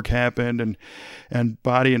metal work happened, and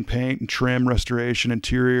body and paint and trim restoration,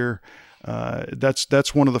 interior.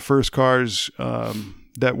 That's one of the first cars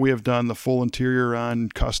that we have done the full interior on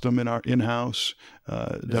custom in our in-house.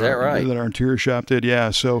 Is that right? That our interior shop did,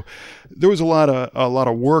 yeah. So there was a lot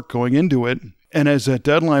of work going into it, and as that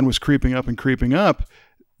deadline was creeping up,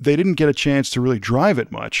 they didn't get a chance to really drive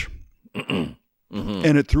it much. And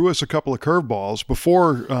it threw us a couple of curveballs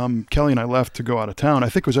before Kelly and I left to go out of town. I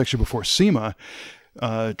think it was actually before SEMA.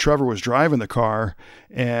 Trevor was driving the car,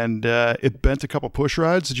 and it bent a couple push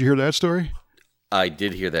rods. Did you hear that story? I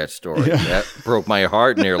did hear that story. Yeah. That broke my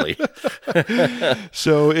heart nearly.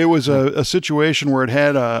 So it was a situation where it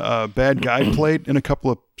had a bad guide plate in a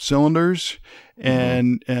couple of cylinders,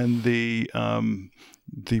 and the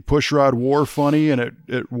push rod wore funny, and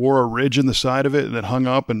it wore a ridge in the side of it, and it hung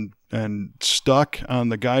up and stuck on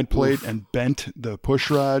the guide plate and bent the push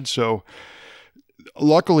rod. So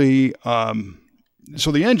luckily, so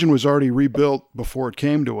the engine was already rebuilt before it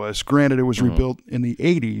came to us. Granted, it was rebuilt in the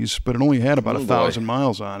 80s, but it only had about 1,000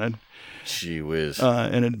 miles on it. Gee whiz.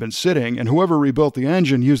 And it had been sitting, and whoever rebuilt the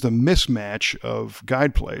engine used a mismatch of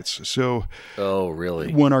guide plates. So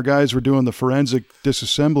really? When our guys were doing the forensic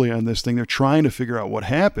disassembly on this thing, they're trying to figure out what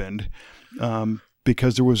happened,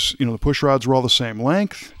 because there was, the push rods were all the same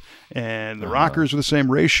length, and the rockers were the same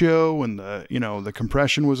ratio, and the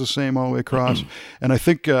compression was the same all the way across. And I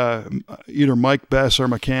think either Mike Bess, our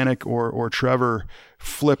mechanic, or Trevor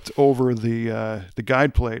flipped over the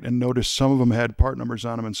guide plate and noticed some of them had part numbers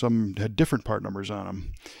on them and some had different part numbers on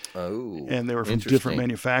them. Oh, and they were from different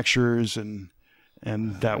manufacturers, and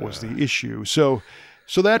that was the issue. So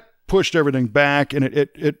that pushed everything back, and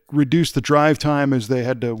it reduced the drive time as they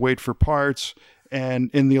had to wait for parts.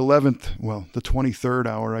 And in the 23rd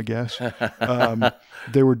hour, I guess,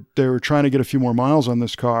 they were trying to get a few more miles on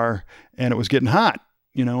this car, and it was getting hot,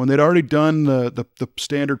 and they'd already done the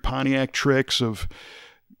standard Pontiac tricks of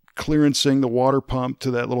clearancing the water pump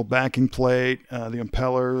to that little backing plate, the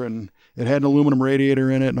impeller, and it had an aluminum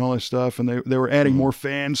radiator in it and all this stuff. And they were adding more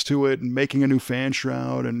fans to it and making a new fan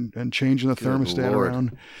shroud and changing the thermostat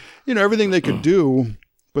around, everything they could do,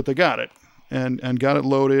 but they got it and got it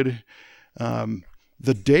loaded.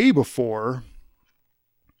 The day before,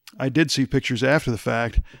 I did see pictures after the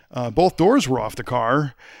fact, both doors were off the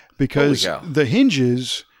car because the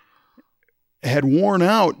hinges had worn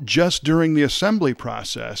out just during the assembly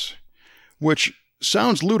process, which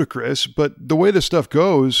sounds ludicrous, but the way this stuff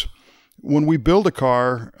goes, when we build a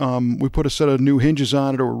car, we put a set of new hinges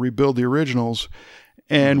on it or rebuild the originals,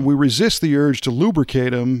 and we resist the urge to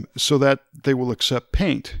lubricate them so that they will accept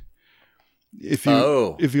paint. If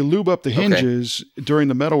you lube up the hinges during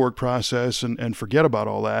the metalwork process and forget about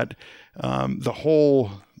all that, the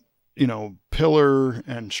whole, pillar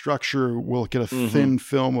and structure will get a thin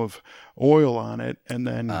film of oil on it. And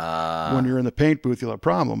then when you're in the paint booth, you'll have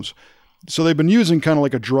problems. So they've been using kind of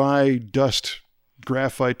like a dry dust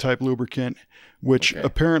graphite type lubricant, which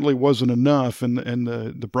apparently wasn't enough. And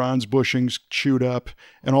the bronze bushings chewed up,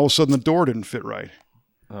 and all of a sudden the door didn't fit right.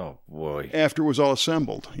 Oh boy. After it was all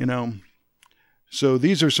assembled, So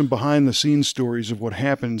these are some behind-the-scenes stories of what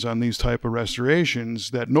happens on these type of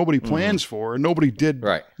restorations that nobody plans for, and nobody did.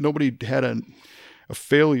 Right. Nobody had a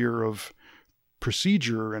failure of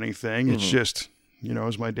procedure or anything. It's just,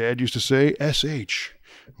 as my dad used to say, SH,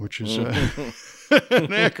 which is an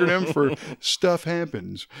acronym for stuff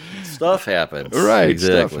happens. Stuff happens. Right.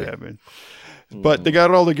 Exactly. Stuff happens. But they got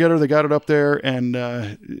it all together. They got it up there, and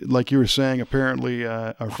like you were saying, apparently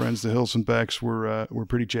our friends the Hilsenbecks were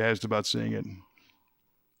pretty jazzed about seeing it.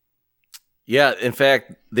 Yeah, in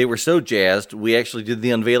fact, they were so jazzed, we actually did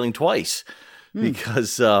the unveiling twice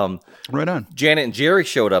because right on. Janet and Jerry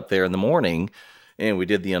showed up there in the morning, and we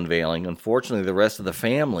did the unveiling. Unfortunately, the rest of the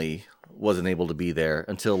family wasn't able to be there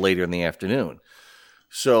until later in the afternoon.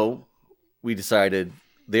 So we decided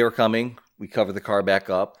they were coming. We covered the car back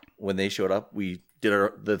up. When they showed up, we did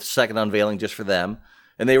the second unveiling just for them,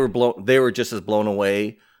 and they were just as blown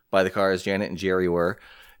away by the car as Janet and Jerry were.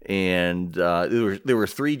 And there were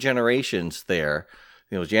three generations there.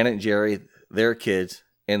 Janet and Jerry, their kids,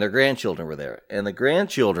 and their grandchildren were there. And the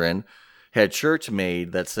grandchildren had shirts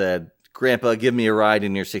made that said, "Grandpa, give me a ride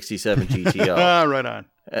in your '67 GTO." Right on.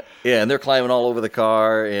 Yeah, and they're climbing all over the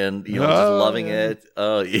car and just loving it.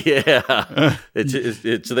 Oh yeah,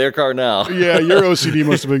 it's their car now. Yeah, your OCD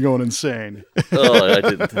must have been going insane.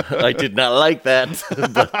 I did not like that,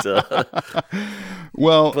 but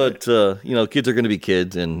kids are going to be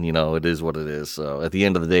kids, and it is what it is. So at the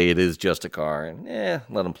end of the day, it is just a car, and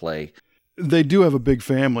let them play. They do have a big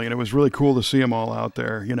family, and it was really cool to see them all out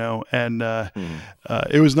there, and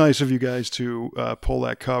it was nice of you guys to pull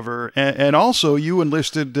that cover. And also, you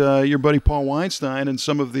enlisted your buddy Paul Weinstein and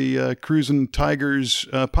some of the Cruisin' Tigers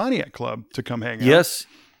Pontiac Club to come hang out. Yes,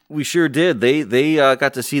 we sure did. They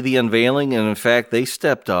got to see the unveiling, and in fact, they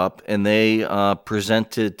stepped up and they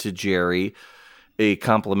presented to Jerry a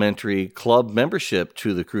complimentary club membership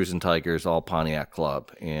to the Cruisin' Tigers All Pontiac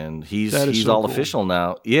Club, and he's so all cool. Official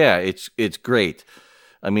now. Yeah, it's great.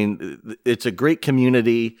 I mean, it's a great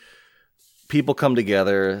community. People come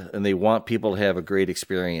together, and they want people to have a great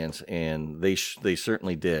experience, and they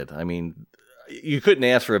certainly did. I mean, you couldn't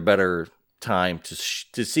ask for a better time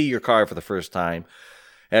to see your car for the first time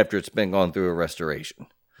after it's been gone through a restoration.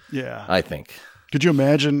 Yeah. I think. Could you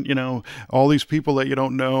imagine, all these people that you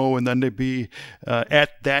don't know, and then they'd be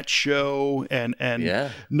at that show, and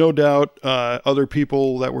no doubt other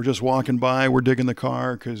people that were just walking by were digging the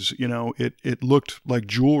car because, it looked like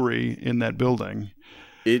jewelry in that building.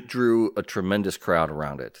 It drew a tremendous crowd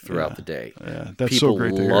around it throughout the day. Yeah, that's people so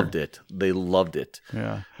great to loved hear. it. They loved it.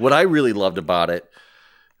 Yeah. What I really loved about it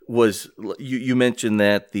was you mentioned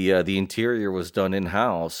that the interior was done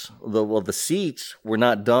in-house. The seats were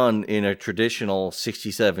not done in a traditional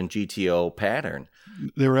 67 GTO pattern.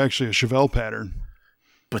 They were actually a Chevelle pattern.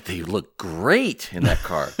 But they look great in that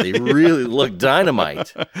car. They really look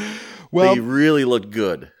dynamite. Well, they really look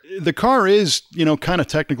good. The car is, kind of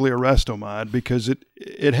technically a resto mod because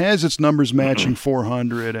it has its numbers matching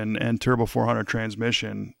 400 and turbo 400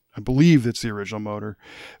 transmission. I believe it's the original motor,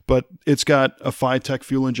 but it's got a Phytech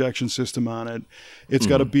fuel injection system on it. It's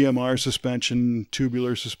got a BMR suspension,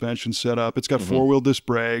 tubular suspension setup. It's got four-wheel disc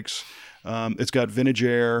brakes. It's got vintage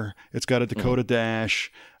air. It's got a Dakota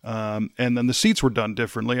dash. And then the seats were done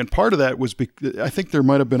differently. And part of that was, I think there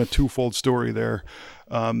might have been a twofold story there.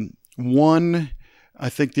 One, I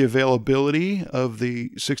think the availability of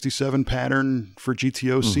the 67 pattern for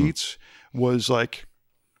GTO seats was like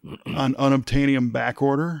on unobtainium back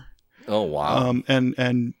order. Oh, wow.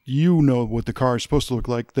 And what the car is supposed to look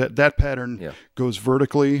like. That pattern goes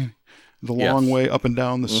vertically the long way up and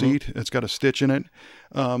down the seat. It's got a stitch in it.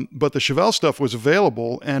 But the Chevelle stuff was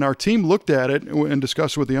available, and our team looked at it and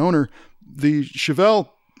discussed it with the owner. The Chevelle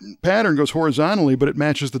pattern goes horizontally, but it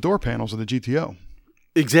matches the door panels of the GTO.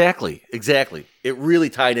 Exactly. It really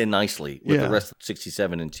tied in nicely with the rest of the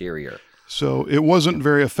 67 interior. So it wasn't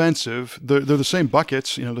very offensive. They're the same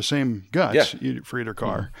buckets, the same guts for either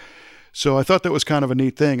car. So I thought that was kind of a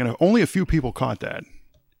neat thing, and only a few people caught that.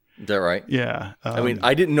 Is that right? Yeah.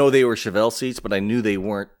 I didn't know they were Chevelle seats, but I knew they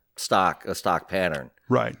weren't a stock pattern.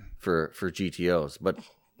 Right. For GTOs, but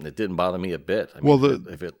it didn't bother me a bit.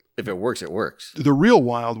 If it works, it works. The real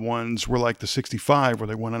wild ones were like the 65, where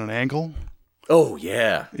they went on an angle. Oh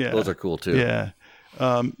yeah. Those are cool too. Yeah.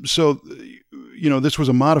 So, this was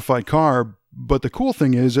a modified car, but the cool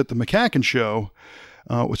thing is at the MCACN show,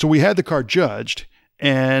 so we had the car judged,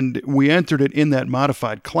 and we entered it in that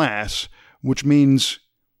modified class, which means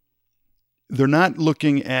they're not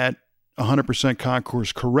looking at 100%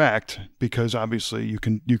 concourse correct, because obviously you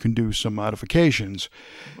can do some modifications.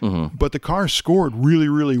 But the car scored really,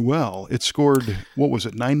 really well. It scored, what was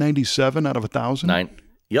it, 997 out of 1,000?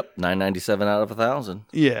 997 out of 1,000.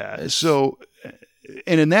 Yeah. So,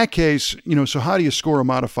 and in that case, so how do you score a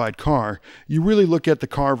modified car? You really look at the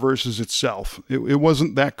car versus itself. It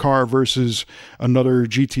wasn't that car versus another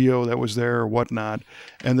GTO that was there or whatnot.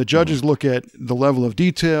 And the judges look at the level of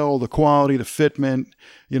detail, the quality, the fitment,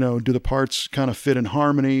 do the parts kind of fit in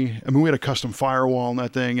harmony? I mean, we had a custom firewall in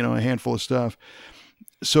that thing, a handful of stuff.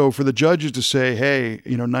 So for the judges to say, hey,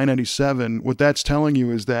 997, what that's telling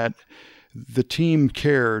you is that the team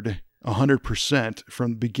cared 100%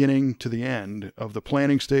 from the beginning to the end of the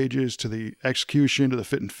planning stages to the execution to the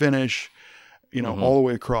fit and finish, all the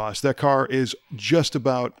way across. That car is just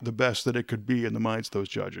about the best that it could be in the minds of those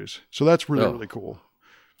judges. So that's really, really cool.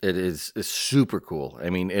 It's super cool. I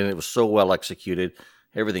mean, and it was so well executed.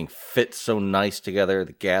 Everything fit so nice together.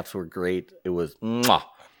 The gaps were great. It was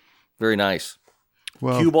very nice.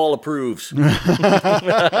 Well, Cue Ball approves. I'll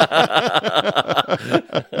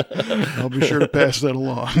be sure to pass that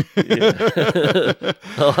along.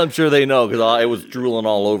 Well, I'm sure they know, because I was drooling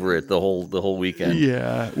all over it the whole weekend.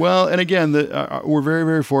 Yeah. Well, and again, we're very,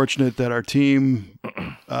 very fortunate that our team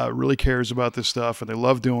really cares about this stuff, and they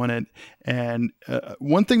love doing it. And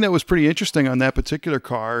one thing that was pretty interesting on that particular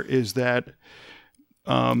car is that,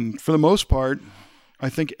 for the most part, I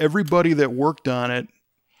think everybody that worked on it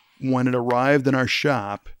when it arrived in our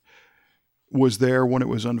shop was there when it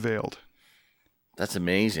was unveiled. That's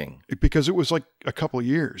amazing. Because it was like a couple of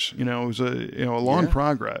years, it was a long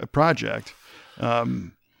project.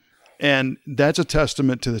 And that's a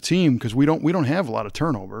testament to the team, because we don't have a lot of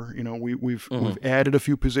turnover. We've added a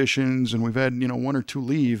few positions, and we've had, one or two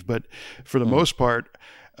leave, but for the most part,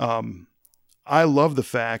 I love the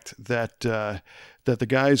fact that the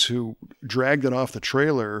guys who dragged it off the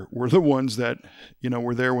trailer were the ones that,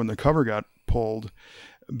 were there when the cover got pulled,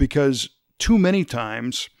 because too many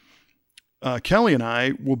times, Kelly and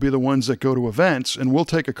I will be the ones that go to events, and we'll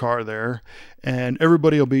take a car there, and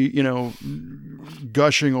everybody will be,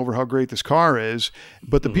 gushing over how great this car is,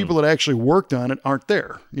 but the people that actually worked on it aren't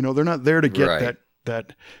there. They're not there to get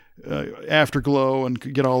that afterglow and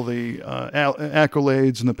get all the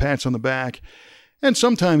accolades and the pats on the back. And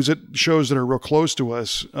sometimes at shows that are real close to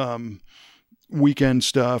us, weekend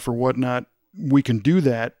stuff or whatnot, we can do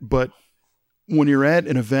that. But when you're at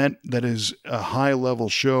an event that is a high-level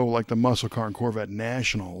show like the Muscle Car and Corvette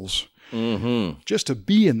Nationals, just to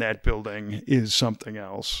be in that building is something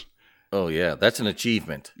else. Oh, yeah. That's an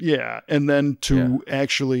achievement. Yeah. And then to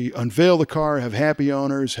actually unveil the car, have happy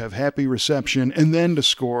owners, have happy reception, and then to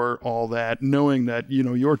score all that, knowing that,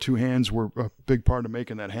 your two hands were a big part of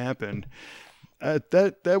making that happen.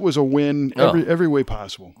 That was a win every way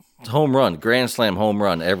possible. Home run, grand slam home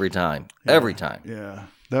run every time. Yeah. Every time. Yeah.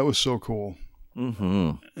 That was so cool.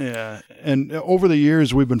 Mm-hmm. Yeah. And over the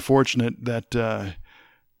years, we've been fortunate that,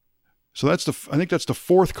 so I think that's the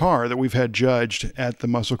fourth car that we've had judged at the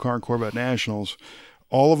Muscle Car and Corvette Nationals,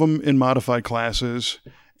 all of them in modified classes.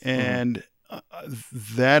 And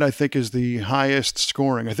that I think is the highest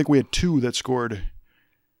scoring. I think we had two that scored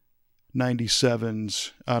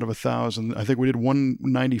 97s out of 1,000. I think we did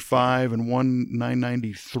 195 and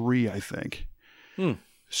 993, I think.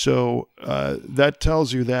 So that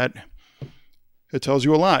tells you that, it tells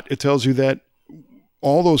you a lot. It tells you that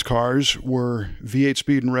all those cars were V8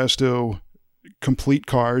 Speed and Resto complete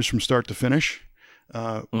cars from start to finish,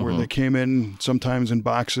 where they came in sometimes in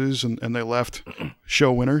boxes and they left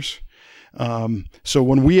show winners. So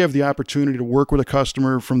when we have the opportunity to work with a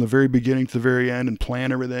customer from the very beginning to the very end and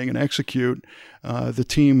plan everything and execute, the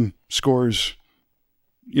team scores,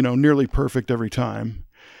 nearly perfect every time,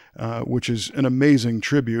 which is an amazing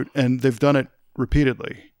tribute. And they've done it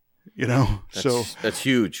repeatedly. That's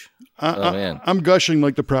huge. Man. I'm gushing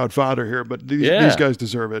like the proud father here, but these guys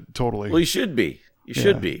deserve it totally. Well, you should be. You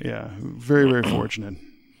should be. Yeah, very, very fortunate.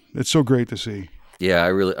 It's so great to see. Yeah, I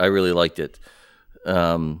really liked it.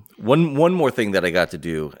 One more thing that I got to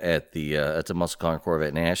do at the Muscle Car and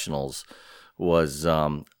Corvette Nationals was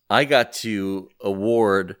I got to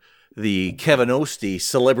award the Kevin Ostie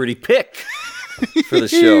Celebrity Pick for the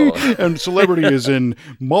show. And celebrity is in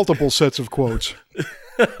multiple sets of quotes.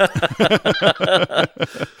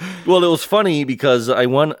 Well, it was funny because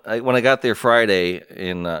when I got there Friday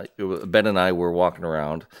and Ben and I were walking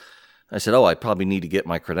around, I said, I probably need to get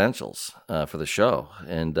my credentials for the show.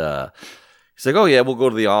 And he's like, oh, yeah, we'll go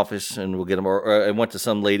to the office and we'll get them. Or I went to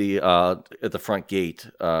some lady at the front gate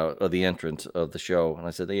of the entrance of the show. And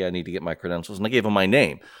I said, I need to get my credentials. And I gave him my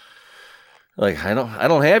name. Like, I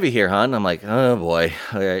don't have you here, hon. I'm like, oh, boy.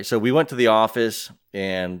 All right. So we went to the office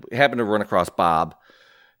and happened to run across Bob.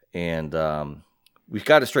 And we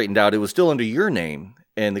got it straightened out. It was still under your name.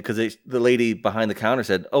 And because the lady behind the counter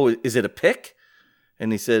said, oh, is it a pick?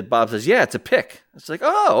 And Bob says, yeah, it's a pick. It's like,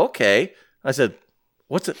 oh, okay. I said,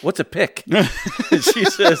 what's a pick? And she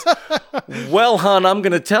says, well, hon, I'm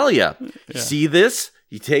going to tell you. Yeah. See this?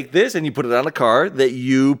 You take this and you put it on a car that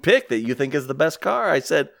you pick, that you think is the best car. I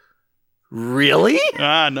said, really?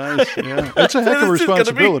 Nice. Yeah. That's a heck of a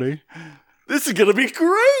responsibility. This is going to be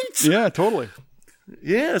great. Yeah, totally.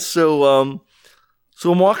 Yeah, so I'm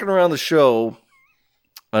walking around the show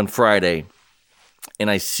on Friday, and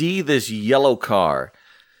I see this yellow car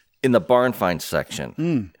in the barn find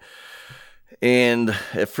section. And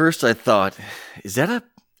at first I thought, is that a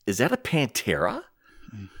Pantera?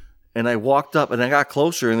 And I walked up and I got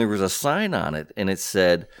closer and there was a sign on it and it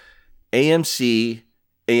said AMC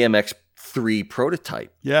AMX3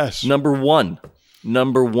 prototype. Yes. Number one. And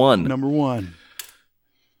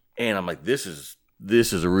I'm like, this is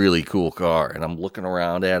a really cool car. And I'm looking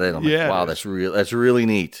around at it. I'm like, wow, that's really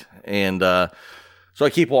neat. And so I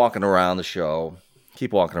keep walking around the show,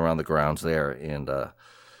 keep walking around the grounds there, and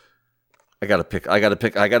I got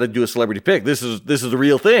to do a celebrity pick. This is the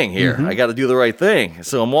real thing here. I got to do the right thing.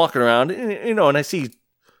 So I'm walking around, and I see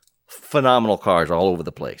phenomenal cars all over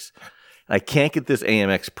the place. I can't get this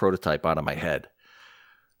AMX prototype out of my head.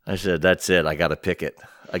 I said, that's it. I got to pick it.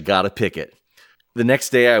 The next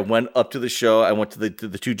day, I went up to the show. I went to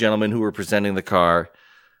the two gentlemen who were presenting the car.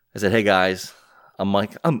 I said, "Hey guys, I'm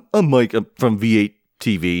Mike. I'm Mike. I'm from V8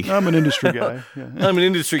 TV. I'm an industry guy. Yeah. I'm an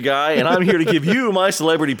industry guy, and I'm here to give you my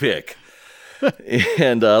celebrity pick."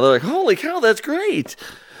 And they're like, "Holy cow, that's great!"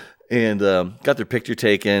 And got their picture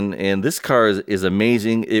taken. And this car is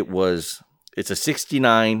amazing. It's a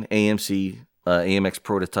 '69 AMC AMX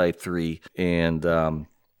Prototype 3, and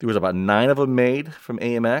there was about 9 of them made from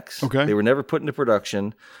AMX. Okay. They were never put into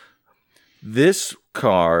production. This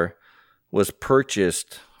car was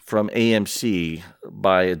purchased from AMC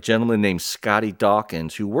by a gentleman named Scotty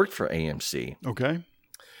Dawkins who worked for AMC. Okay.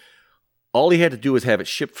 All he had to do was have it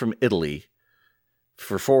shipped from Italy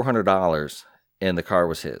for $400, and the car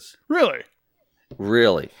was his. Really?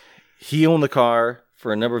 Really. He owned the car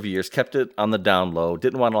for a number of years, kept it on the down low,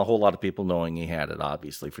 didn't want a whole lot of people knowing he had it,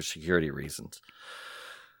 obviously, for security reasons.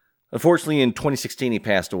 Unfortunately, in 2016, he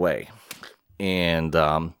passed away, and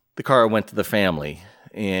the car went to the family,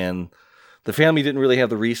 and the family didn't really have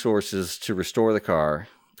the resources to restore the car.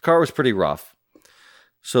 The car was pretty rough.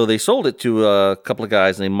 So they sold it to a couple of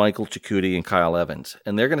guys named Michael Cicuti and Kyle Evans,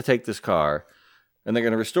 and they're going to take this car and they're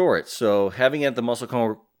going to restore it. So having it at the Muscle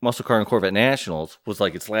Car and Corvette Nationals was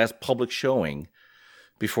like its last public showing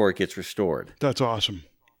before it gets restored. That's awesome.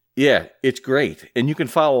 Yeah, it's great. And you can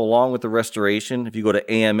follow along with the restoration if you go to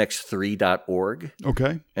amx3.org.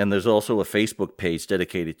 Okay. And there's also a Facebook page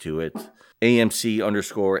dedicated to it.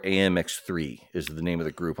 AMC_AMX3 is the name of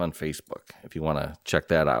the group on Facebook, if you want to check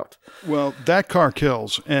that out. Well, that car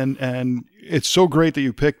kills. And it's so great that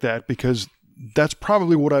you picked that, because that's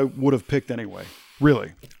probably what I would have picked anyway.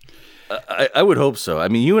 Really. I would hope so. I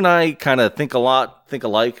mean, you and I kind of think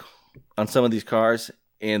alike on some of these cars.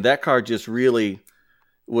 And that car just really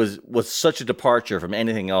was such a departure from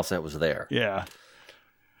anything else that was there. Yeah.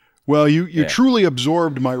 Well, you truly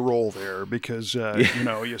absorbed my role there, because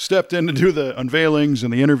you stepped in to do the unveilings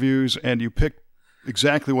and the interviews, and you picked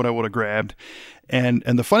exactly what I would have grabbed. And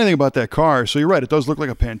the funny thing about that car, so you're right, it does look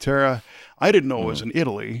like a Pantera. I didn't know it was in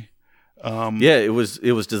Italy. It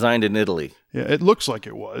was designed in Italy. Yeah, it looks like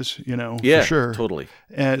it was, for sure. Totally.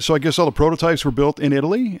 And so I guess all the prototypes were built in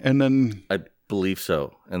Italy, and then I believe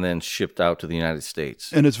so, and then shipped out to the United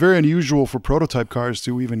States. And it's very unusual for prototype cars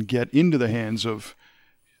to even get into the hands of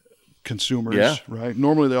consumers, right?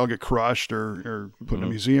 Normally they all get crushed or put in a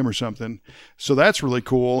museum or something. So that's really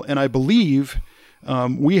cool. And I believe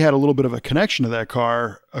we had a little bit of a connection to that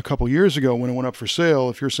car a couple years ago when it went up for sale.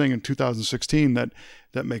 If you're saying in 2016,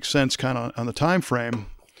 that makes sense kind of on the time frame.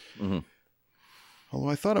 Mm-hmm. Although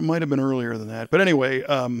I thought it might have been earlier than that. But anyway,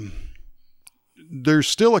 there's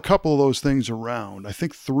still a couple of those things around. I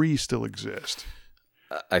think 3 still exist.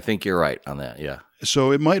 I think you're right on that, yeah.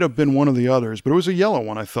 So it might have been one of the others, but it was a yellow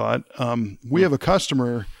one, I thought. We have a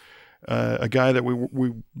customer, a guy that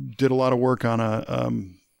we did a lot of work on a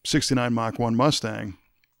 69 Mach 1 Mustang,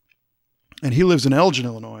 and he lives in Elgin,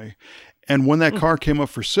 Illinois. And when that car came up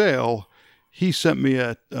for sale, he sent me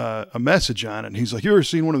a message on it, and he's like, "You ever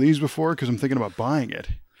seen one of these before? Because I'm thinking about buying it."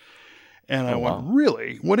 And I went,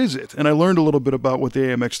 "Really? What is it?" And I learned a little bit about what the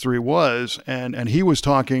AMX3 was, and he was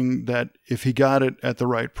talking that if he got it at the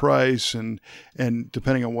right price and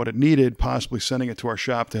depending on what it needed, possibly sending it to our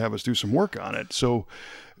shop to have us do some work on it. So,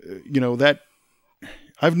 that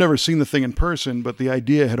I've never seen the thing in person, but the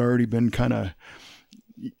idea had already been kind of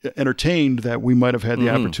entertained that we might have had the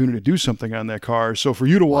opportunity to do something on that car. So for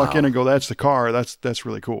you to walk in and go, "That's the car," that's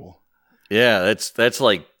really cool. Yeah, that's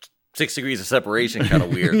like 6 degrees of separation, kind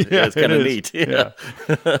of weird. Yeah, it's kind of neat. Yeah,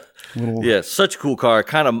 yeah, such a cool car.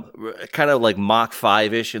 Kind of like Mach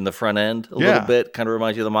 5-ish in the front end, a little bit. Kind of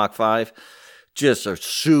reminds you of the Mach 5. Just a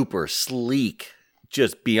super sleek,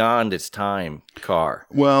 just beyond its time car.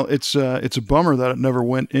 Well, it's a bummer that it never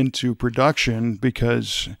went into production,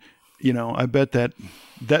 because I bet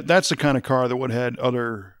that's the kind of car that would have had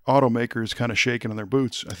other automakers kind of shaking in their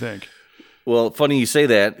boots, I think. Well, funny you say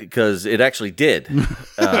that, because it actually did.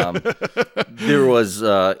 There was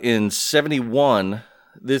in '71.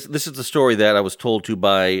 This is the story that I was told to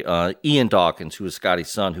by Ian Dawkins, who was Scotty's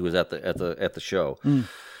son, who was at the show.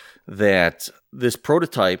 That this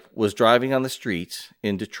prototype was driving on the streets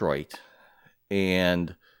in Detroit,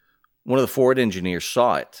 and one of the Ford engineers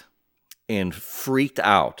saw it and freaked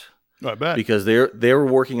out. I bet, because they were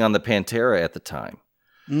working on the Pantera at the time,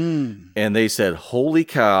 and they said, "Holy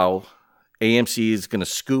cow! AMC is going to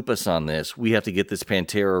scoop us on this. We have to get this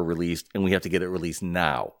Pantera released, and we have to get it released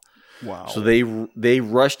now." Wow! So they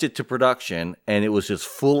rushed it to production, and it was just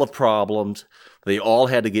full of problems. They all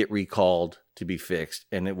had to get recalled to be fixed,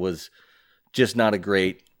 and it was just not a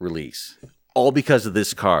great release. All because of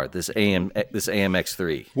this car, this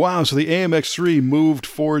AMX3. Wow! So the AMX3 moved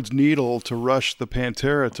Ford's needle to rush the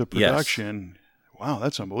Pantera to production. Yes. Wow,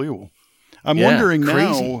 that's unbelievable. I'm wondering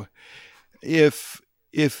now if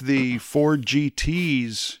the Ford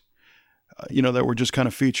GTs, that were just kind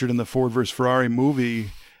of featured in the Ford versus Ferrari movie,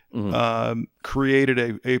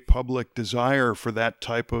 created a public desire for that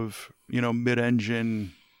type of,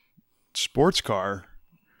 mid-engine sports car.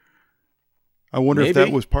 I wonder if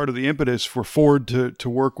that was part of the impetus for Ford to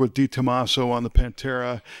work with Di Tommaso on the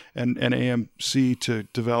Pantera and AMC to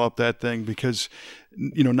develop that thing, because,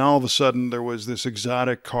 now all of a sudden there was this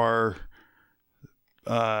exotic car,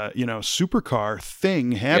 supercar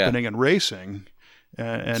thing happening and racing.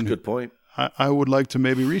 That's a good point. I would like to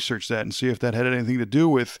maybe research that and see if that had anything to do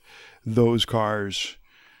with those cars.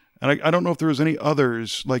 And I don't know if there was any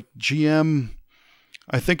others, like GM.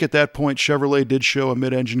 I think at that point, Chevrolet did show a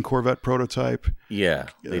mid-engine Corvette prototype. Yeah,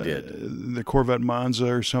 they did. The Corvette Monza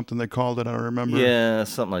or something they called it. I don't remember. Yeah,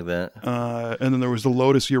 something like that. And then there was the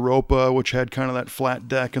Lotus Europa, which had kind of that flat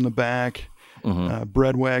deck in the back.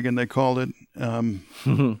 Bread wagon, they called it.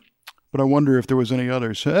 But I wonder if there was any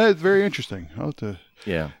others. It's very interesting. I'll have to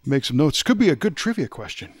make some notes. Could be a good trivia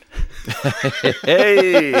question.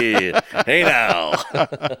 Hey now.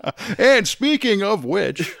 And speaking of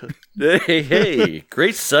which. Hey,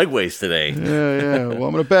 great segues today. Yeah. Well,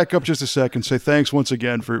 I'm going to back up just a second. Say thanks once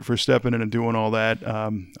again for stepping in and doing all that.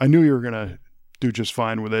 I knew you were going to do just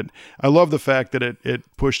fine with it. I love the fact that it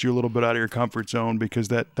pushed you a little bit out of your comfort zone, because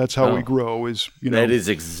that's how we grow. That is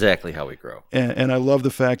exactly how we grow. And I love the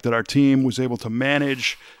fact that our team was able to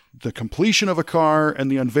manage the completion of a car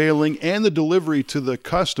and the unveiling and the delivery to the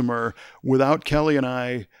customer without Kelly and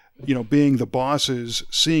I, being the bosses,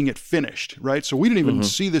 seeing it finished, right? So we didn't even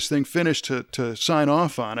see this thing finished to sign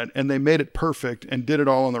off on it, and they made it perfect and did it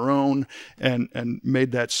all on their own and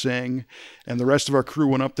made that sing. And the rest of our crew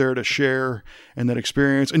went up there to share in that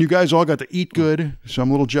experience. And you guys all got to eat good, so I'm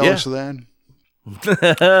a little jealous of that.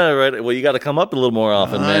 Right. Well, you got to come up a little more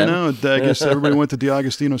often, man. I know. I guess everybody went to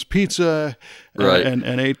DiAgostino's Pizza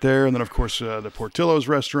and ate there. And then, of course, the Portillo's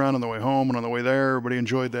restaurant on the way home and on the way there. Everybody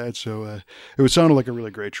enjoyed that. So it sounded like a really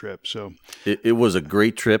great trip. So it was a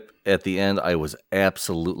great trip. At the end, I was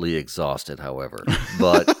absolutely exhausted, however.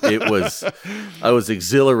 But I was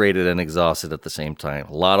exhilarated and exhausted at the same time.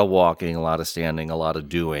 A lot of walking, a lot of standing, a lot of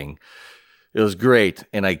doing. It was great,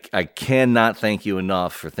 and I cannot thank you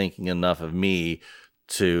enough for thinking enough of me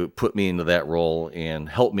to put me into that role and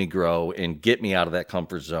help me grow and get me out of that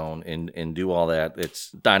comfort zone and do all that.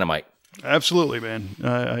 It's dynamite. Absolutely, man.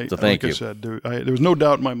 So thank you. I said, there was no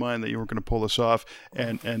doubt in my mind that you were going to pull this off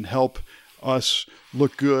and help us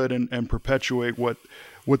look good and perpetuate what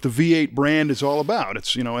the V8 brand is all about.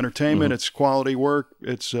 It's entertainment, it's quality work,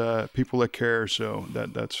 it's people that care. So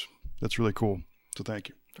that's really cool. So thank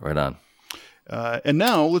you. Right on. And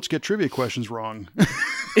now let's get trivia questions wrong.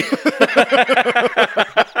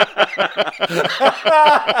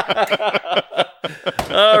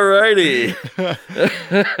 All righty.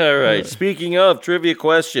 All right. Speaking of trivia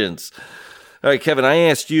questions. All right, Kevin, I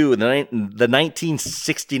asked you in the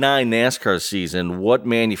 1969 NASCAR season, what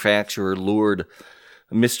manufacturer lured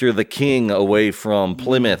Mr. the King away from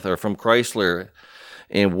Plymouth or from Chrysler,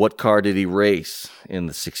 and what car did he race in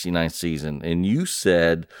the 69 season? And you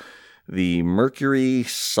said the Mercury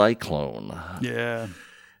Cyclone. Yeah.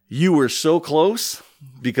 You were so close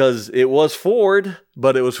because it was Ford,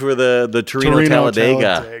 but it was for the Torino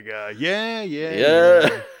Talladega. Yeah.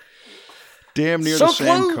 Damn near so the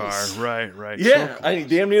same close. car. Right. Yeah, So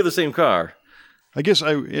damn near the same car. I guess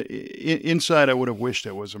inside I would have wished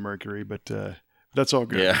it was a Mercury, but that's all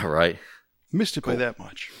good. Yeah, right. Missed it by that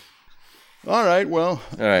much. All right, well,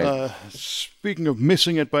 speaking of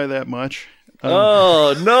missing it by that much.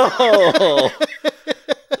 Oh, no.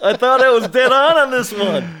 I thought I was dead on this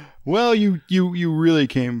one. Well, you really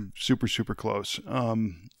came super, super close.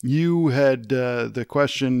 You had the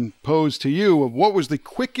question posed to you of what was the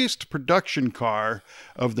quickest production car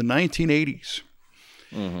of the 1980s?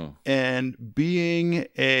 And being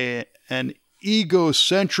an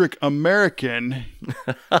egocentric American,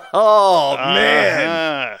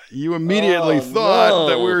 man, you immediately thought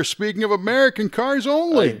that we were speaking of American cars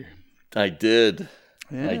only. I did.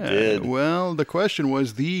 Yeah. I did. Well, the question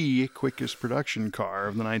was the quickest production car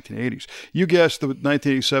of the 1980s. You guessed the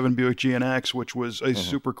 1987 Buick GNX, which was a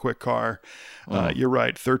super quick car. You're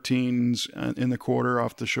right, 13s in the quarter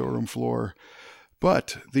off the showroom floor.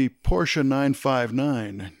 But the Porsche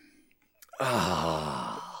 959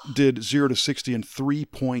 did 0 to 60 in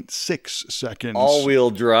 3.6 seconds. All-wheel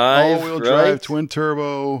drive. All-wheel drive, twin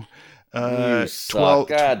turbo. You suck.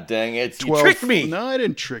 God dang it. 12, you tricked me. No, I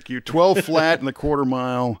didn't trick you. 12 flat in the quarter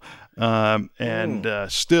mile,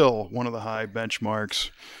 and still one of the high benchmarks.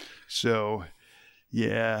 So,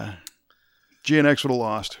 yeah, GNX would have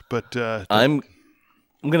lost. But I'm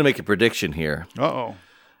going to make a prediction here. Uh-oh.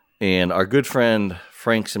 And our good friend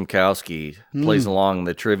Frank Simkowski plays along in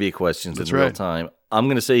the trivia questions in real time. I'm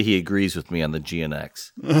going to say he agrees with me on the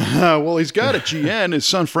GNX. Well, he's got a GN. His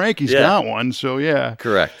son Frankie's got one, so yeah.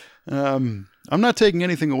 Correct. I'm not taking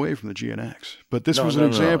anything away from the GNX, but this was an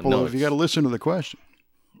example of you got to listen to the question.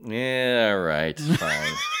 Yeah, right.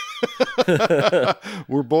 Fine.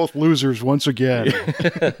 We're both losers once again.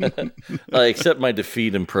 I accept my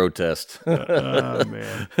defeat and protest.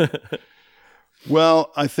 Man.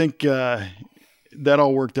 Well, I think that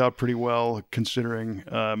all worked out pretty well, considering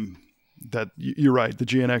that you're right. The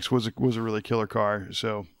GNX was a really killer car.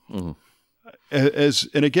 So,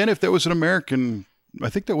 and again, if that was an American I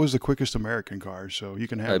think that was the quickest American car, so you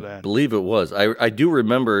can have that. I believe it was. I do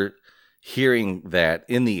remember hearing that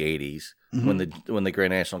in the 80s when the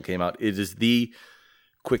Grand National came out. It is the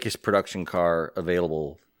quickest production car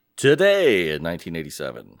available today in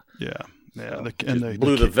 1987. Yeah. Yeah,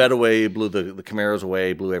 blew the Vette away, blew the Camaros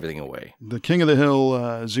away, blew everything away. The King of the Hill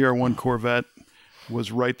ZR1 Corvette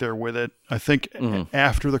was right there with it. I think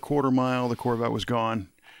after the quarter mile, the Corvette was gone.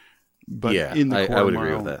 But in the quarter I would mile,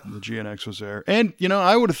 agree with that. The GNX was there. And,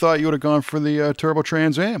 I would have thought you would have gone for the Turbo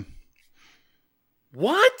Trans Am.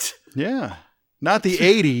 What? Yeah. Not the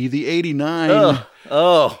 80, the 89.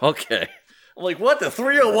 Oh, okay. I'm like, what? The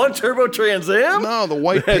 301 Turbo Trans Am? No, the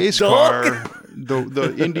white pace car.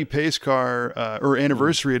 The Indy pace car or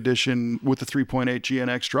anniversary edition with the 3.8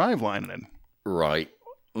 GNX driveline in it. Right.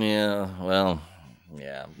 Yeah. Well,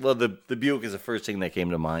 yeah. Well, the Buick is the first thing that came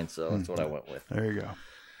to mind, so that's what I went with. There you go.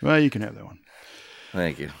 Well, you can have that one.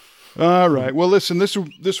 Thank you. All right. Well, listen, this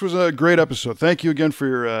was a great episode. Thank you again for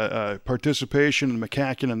your participation in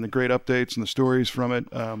MCACN and the great updates and the stories from it.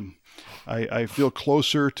 I feel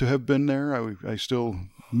closer to have been there. I still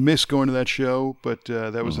miss going to that show, but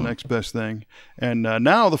that was the next best thing. And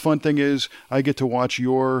now the fun thing is I get to watch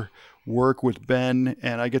your work with Ben,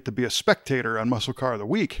 and I get to be a spectator on Muscle Car of the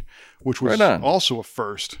Week, which was also a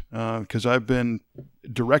first because I've been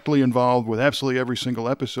directly involved with absolutely every single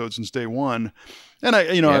episode since day one. And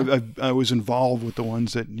I was involved with the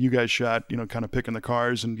ones that you guys shot, kind of picking the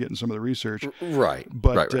cars and getting some of the research. Right.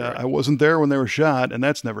 But I wasn't there when they were shot, and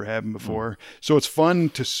that's never happened before. So it's fun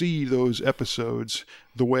to see those episodes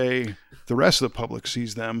the way the rest of the public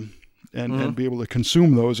sees them and be able to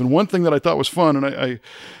consume those. And one thing that I thought was fun, and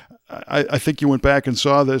I think you went back and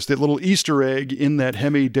saw this, that little Easter egg in that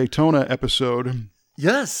Hemi Daytona episode.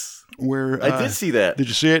 Yes. Where I did see that. Did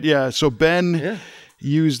you see it? Yeah. So Ben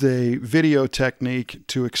used a video technique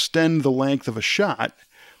to extend the length of a shot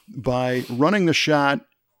by running the shot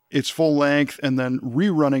its full length and then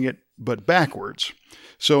rerunning it, but backwards.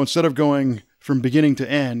 So instead of going from beginning to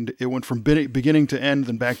end, it went from beginning to end,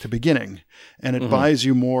 then back to beginning. And it buys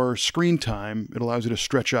you more screen time. It allows you to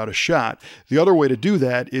stretch out a shot. The other way to do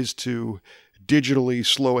that is to digitally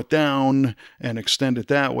slow it down and extend it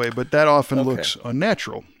that way, but that often looks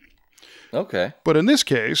unnatural. Okay. But in this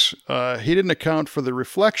case, he didn't account for the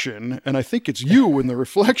reflection, and I think it's you in the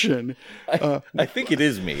reflection. I think it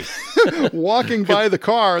is me. Walking by the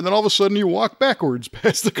car, and then all of a sudden you walk backwards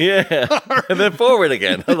past the car. Yeah, and then forward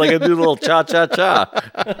again. Like I do a little cha-cha-cha.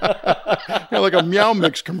 Like a Meow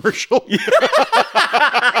Mix commercial.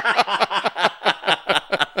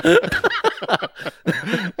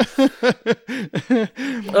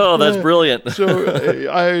 Oh, that's brilliant. So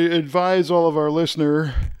I advise all of our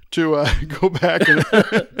listener to go back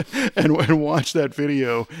and watch that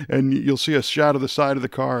video, and you'll see a shot of the side of the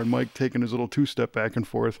car and Mike taking his little two-step back and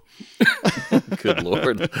forth. Good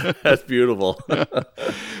Lord. That's beautiful.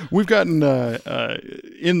 We've gotten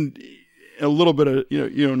in a little bit of,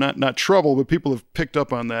 not trouble, but people have picked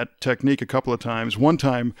up on that technique a couple of times. One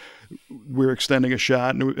time we were extending a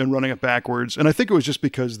shot and running it backwards, and I think it was just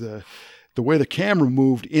because the way the camera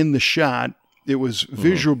moved in the shot, it was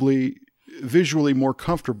visually more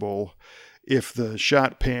comfortable if the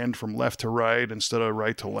shot panned from left to right instead of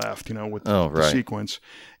right to left, with the sequence.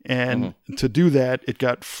 And to do that, it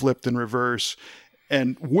got flipped in reverse.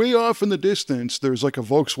 And way off in the distance, there's like a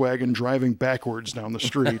Volkswagen driving backwards down the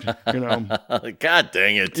street, God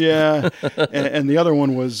dang it. Yeah. And the other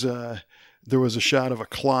one was, there was a shot of a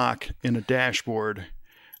clock in a dashboard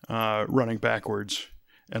running backwards.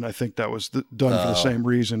 And I think that was done for the same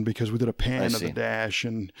reason, because we did a pan of the dash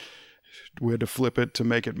and we had to flip it to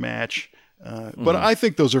make it match. But I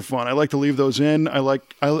think those are fun. I like to leave those in. I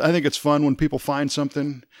think it's fun when people find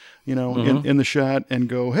something, in the shot and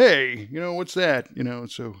go, hey, what's that?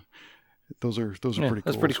 So those are pretty cool.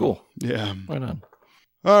 That's pretty cool. Yeah. Right on.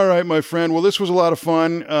 All right, my friend. Well, this was a lot of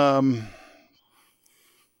fun.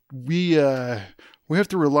 We have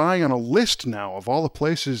to rely on a list now of all the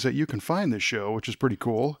places that you can find this show, which is pretty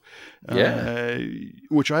cool. Yeah.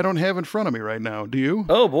 Which I don't have in front of me right now. Do you?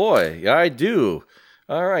 Oh, boy. Yeah, I do.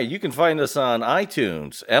 All right. You can find us on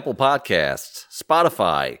iTunes, Apple Podcasts,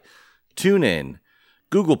 Spotify, TuneIn,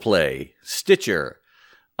 Google Play, Stitcher,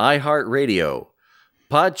 iHeartRadio,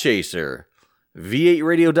 Podchaser,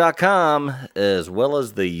 V8Radio.com, as well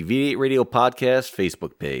as the V8 Radio Podcast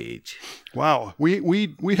Facebook page. Wow.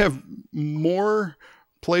 We have more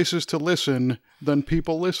places to listen than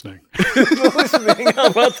people listening. Listening? How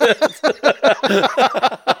about that?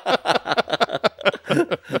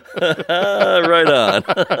 Right on.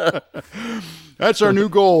 That's our new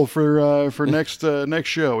goal for next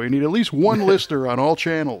show. We need at least one listener on all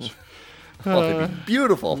channels. Oh, that'd be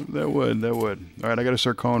beautiful. That would. All right, I got to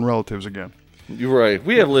start calling relatives again. You're right.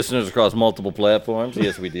 We have listeners across multiple platforms.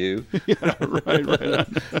 Yes, we do. Yeah, right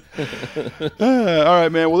on. All right,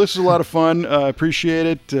 man. Well, this is a lot of fun. Appreciate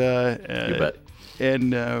it. You bet.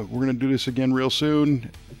 And we're going to do this again real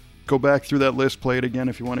soon. Go back through that list, play it again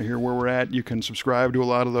if you want to hear where we're at. You can subscribe to a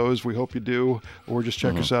lot of those. We hope you do. Or just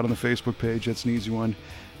check us out on the Facebook page. That's an easy one.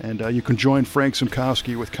 And you can join Frank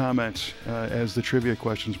Simkowski with comments as the trivia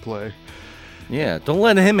questions play. Yeah, don't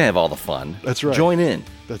let him have all the fun. That's right. Join in.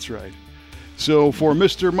 That's right. So for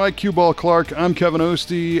Mr. Mike Q-Ball Clarke, I'm Kevin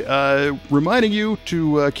Ostie, reminding you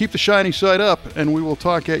to keep the shiny side up, and we will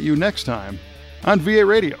talk at you next time on V8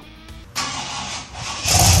 Radio.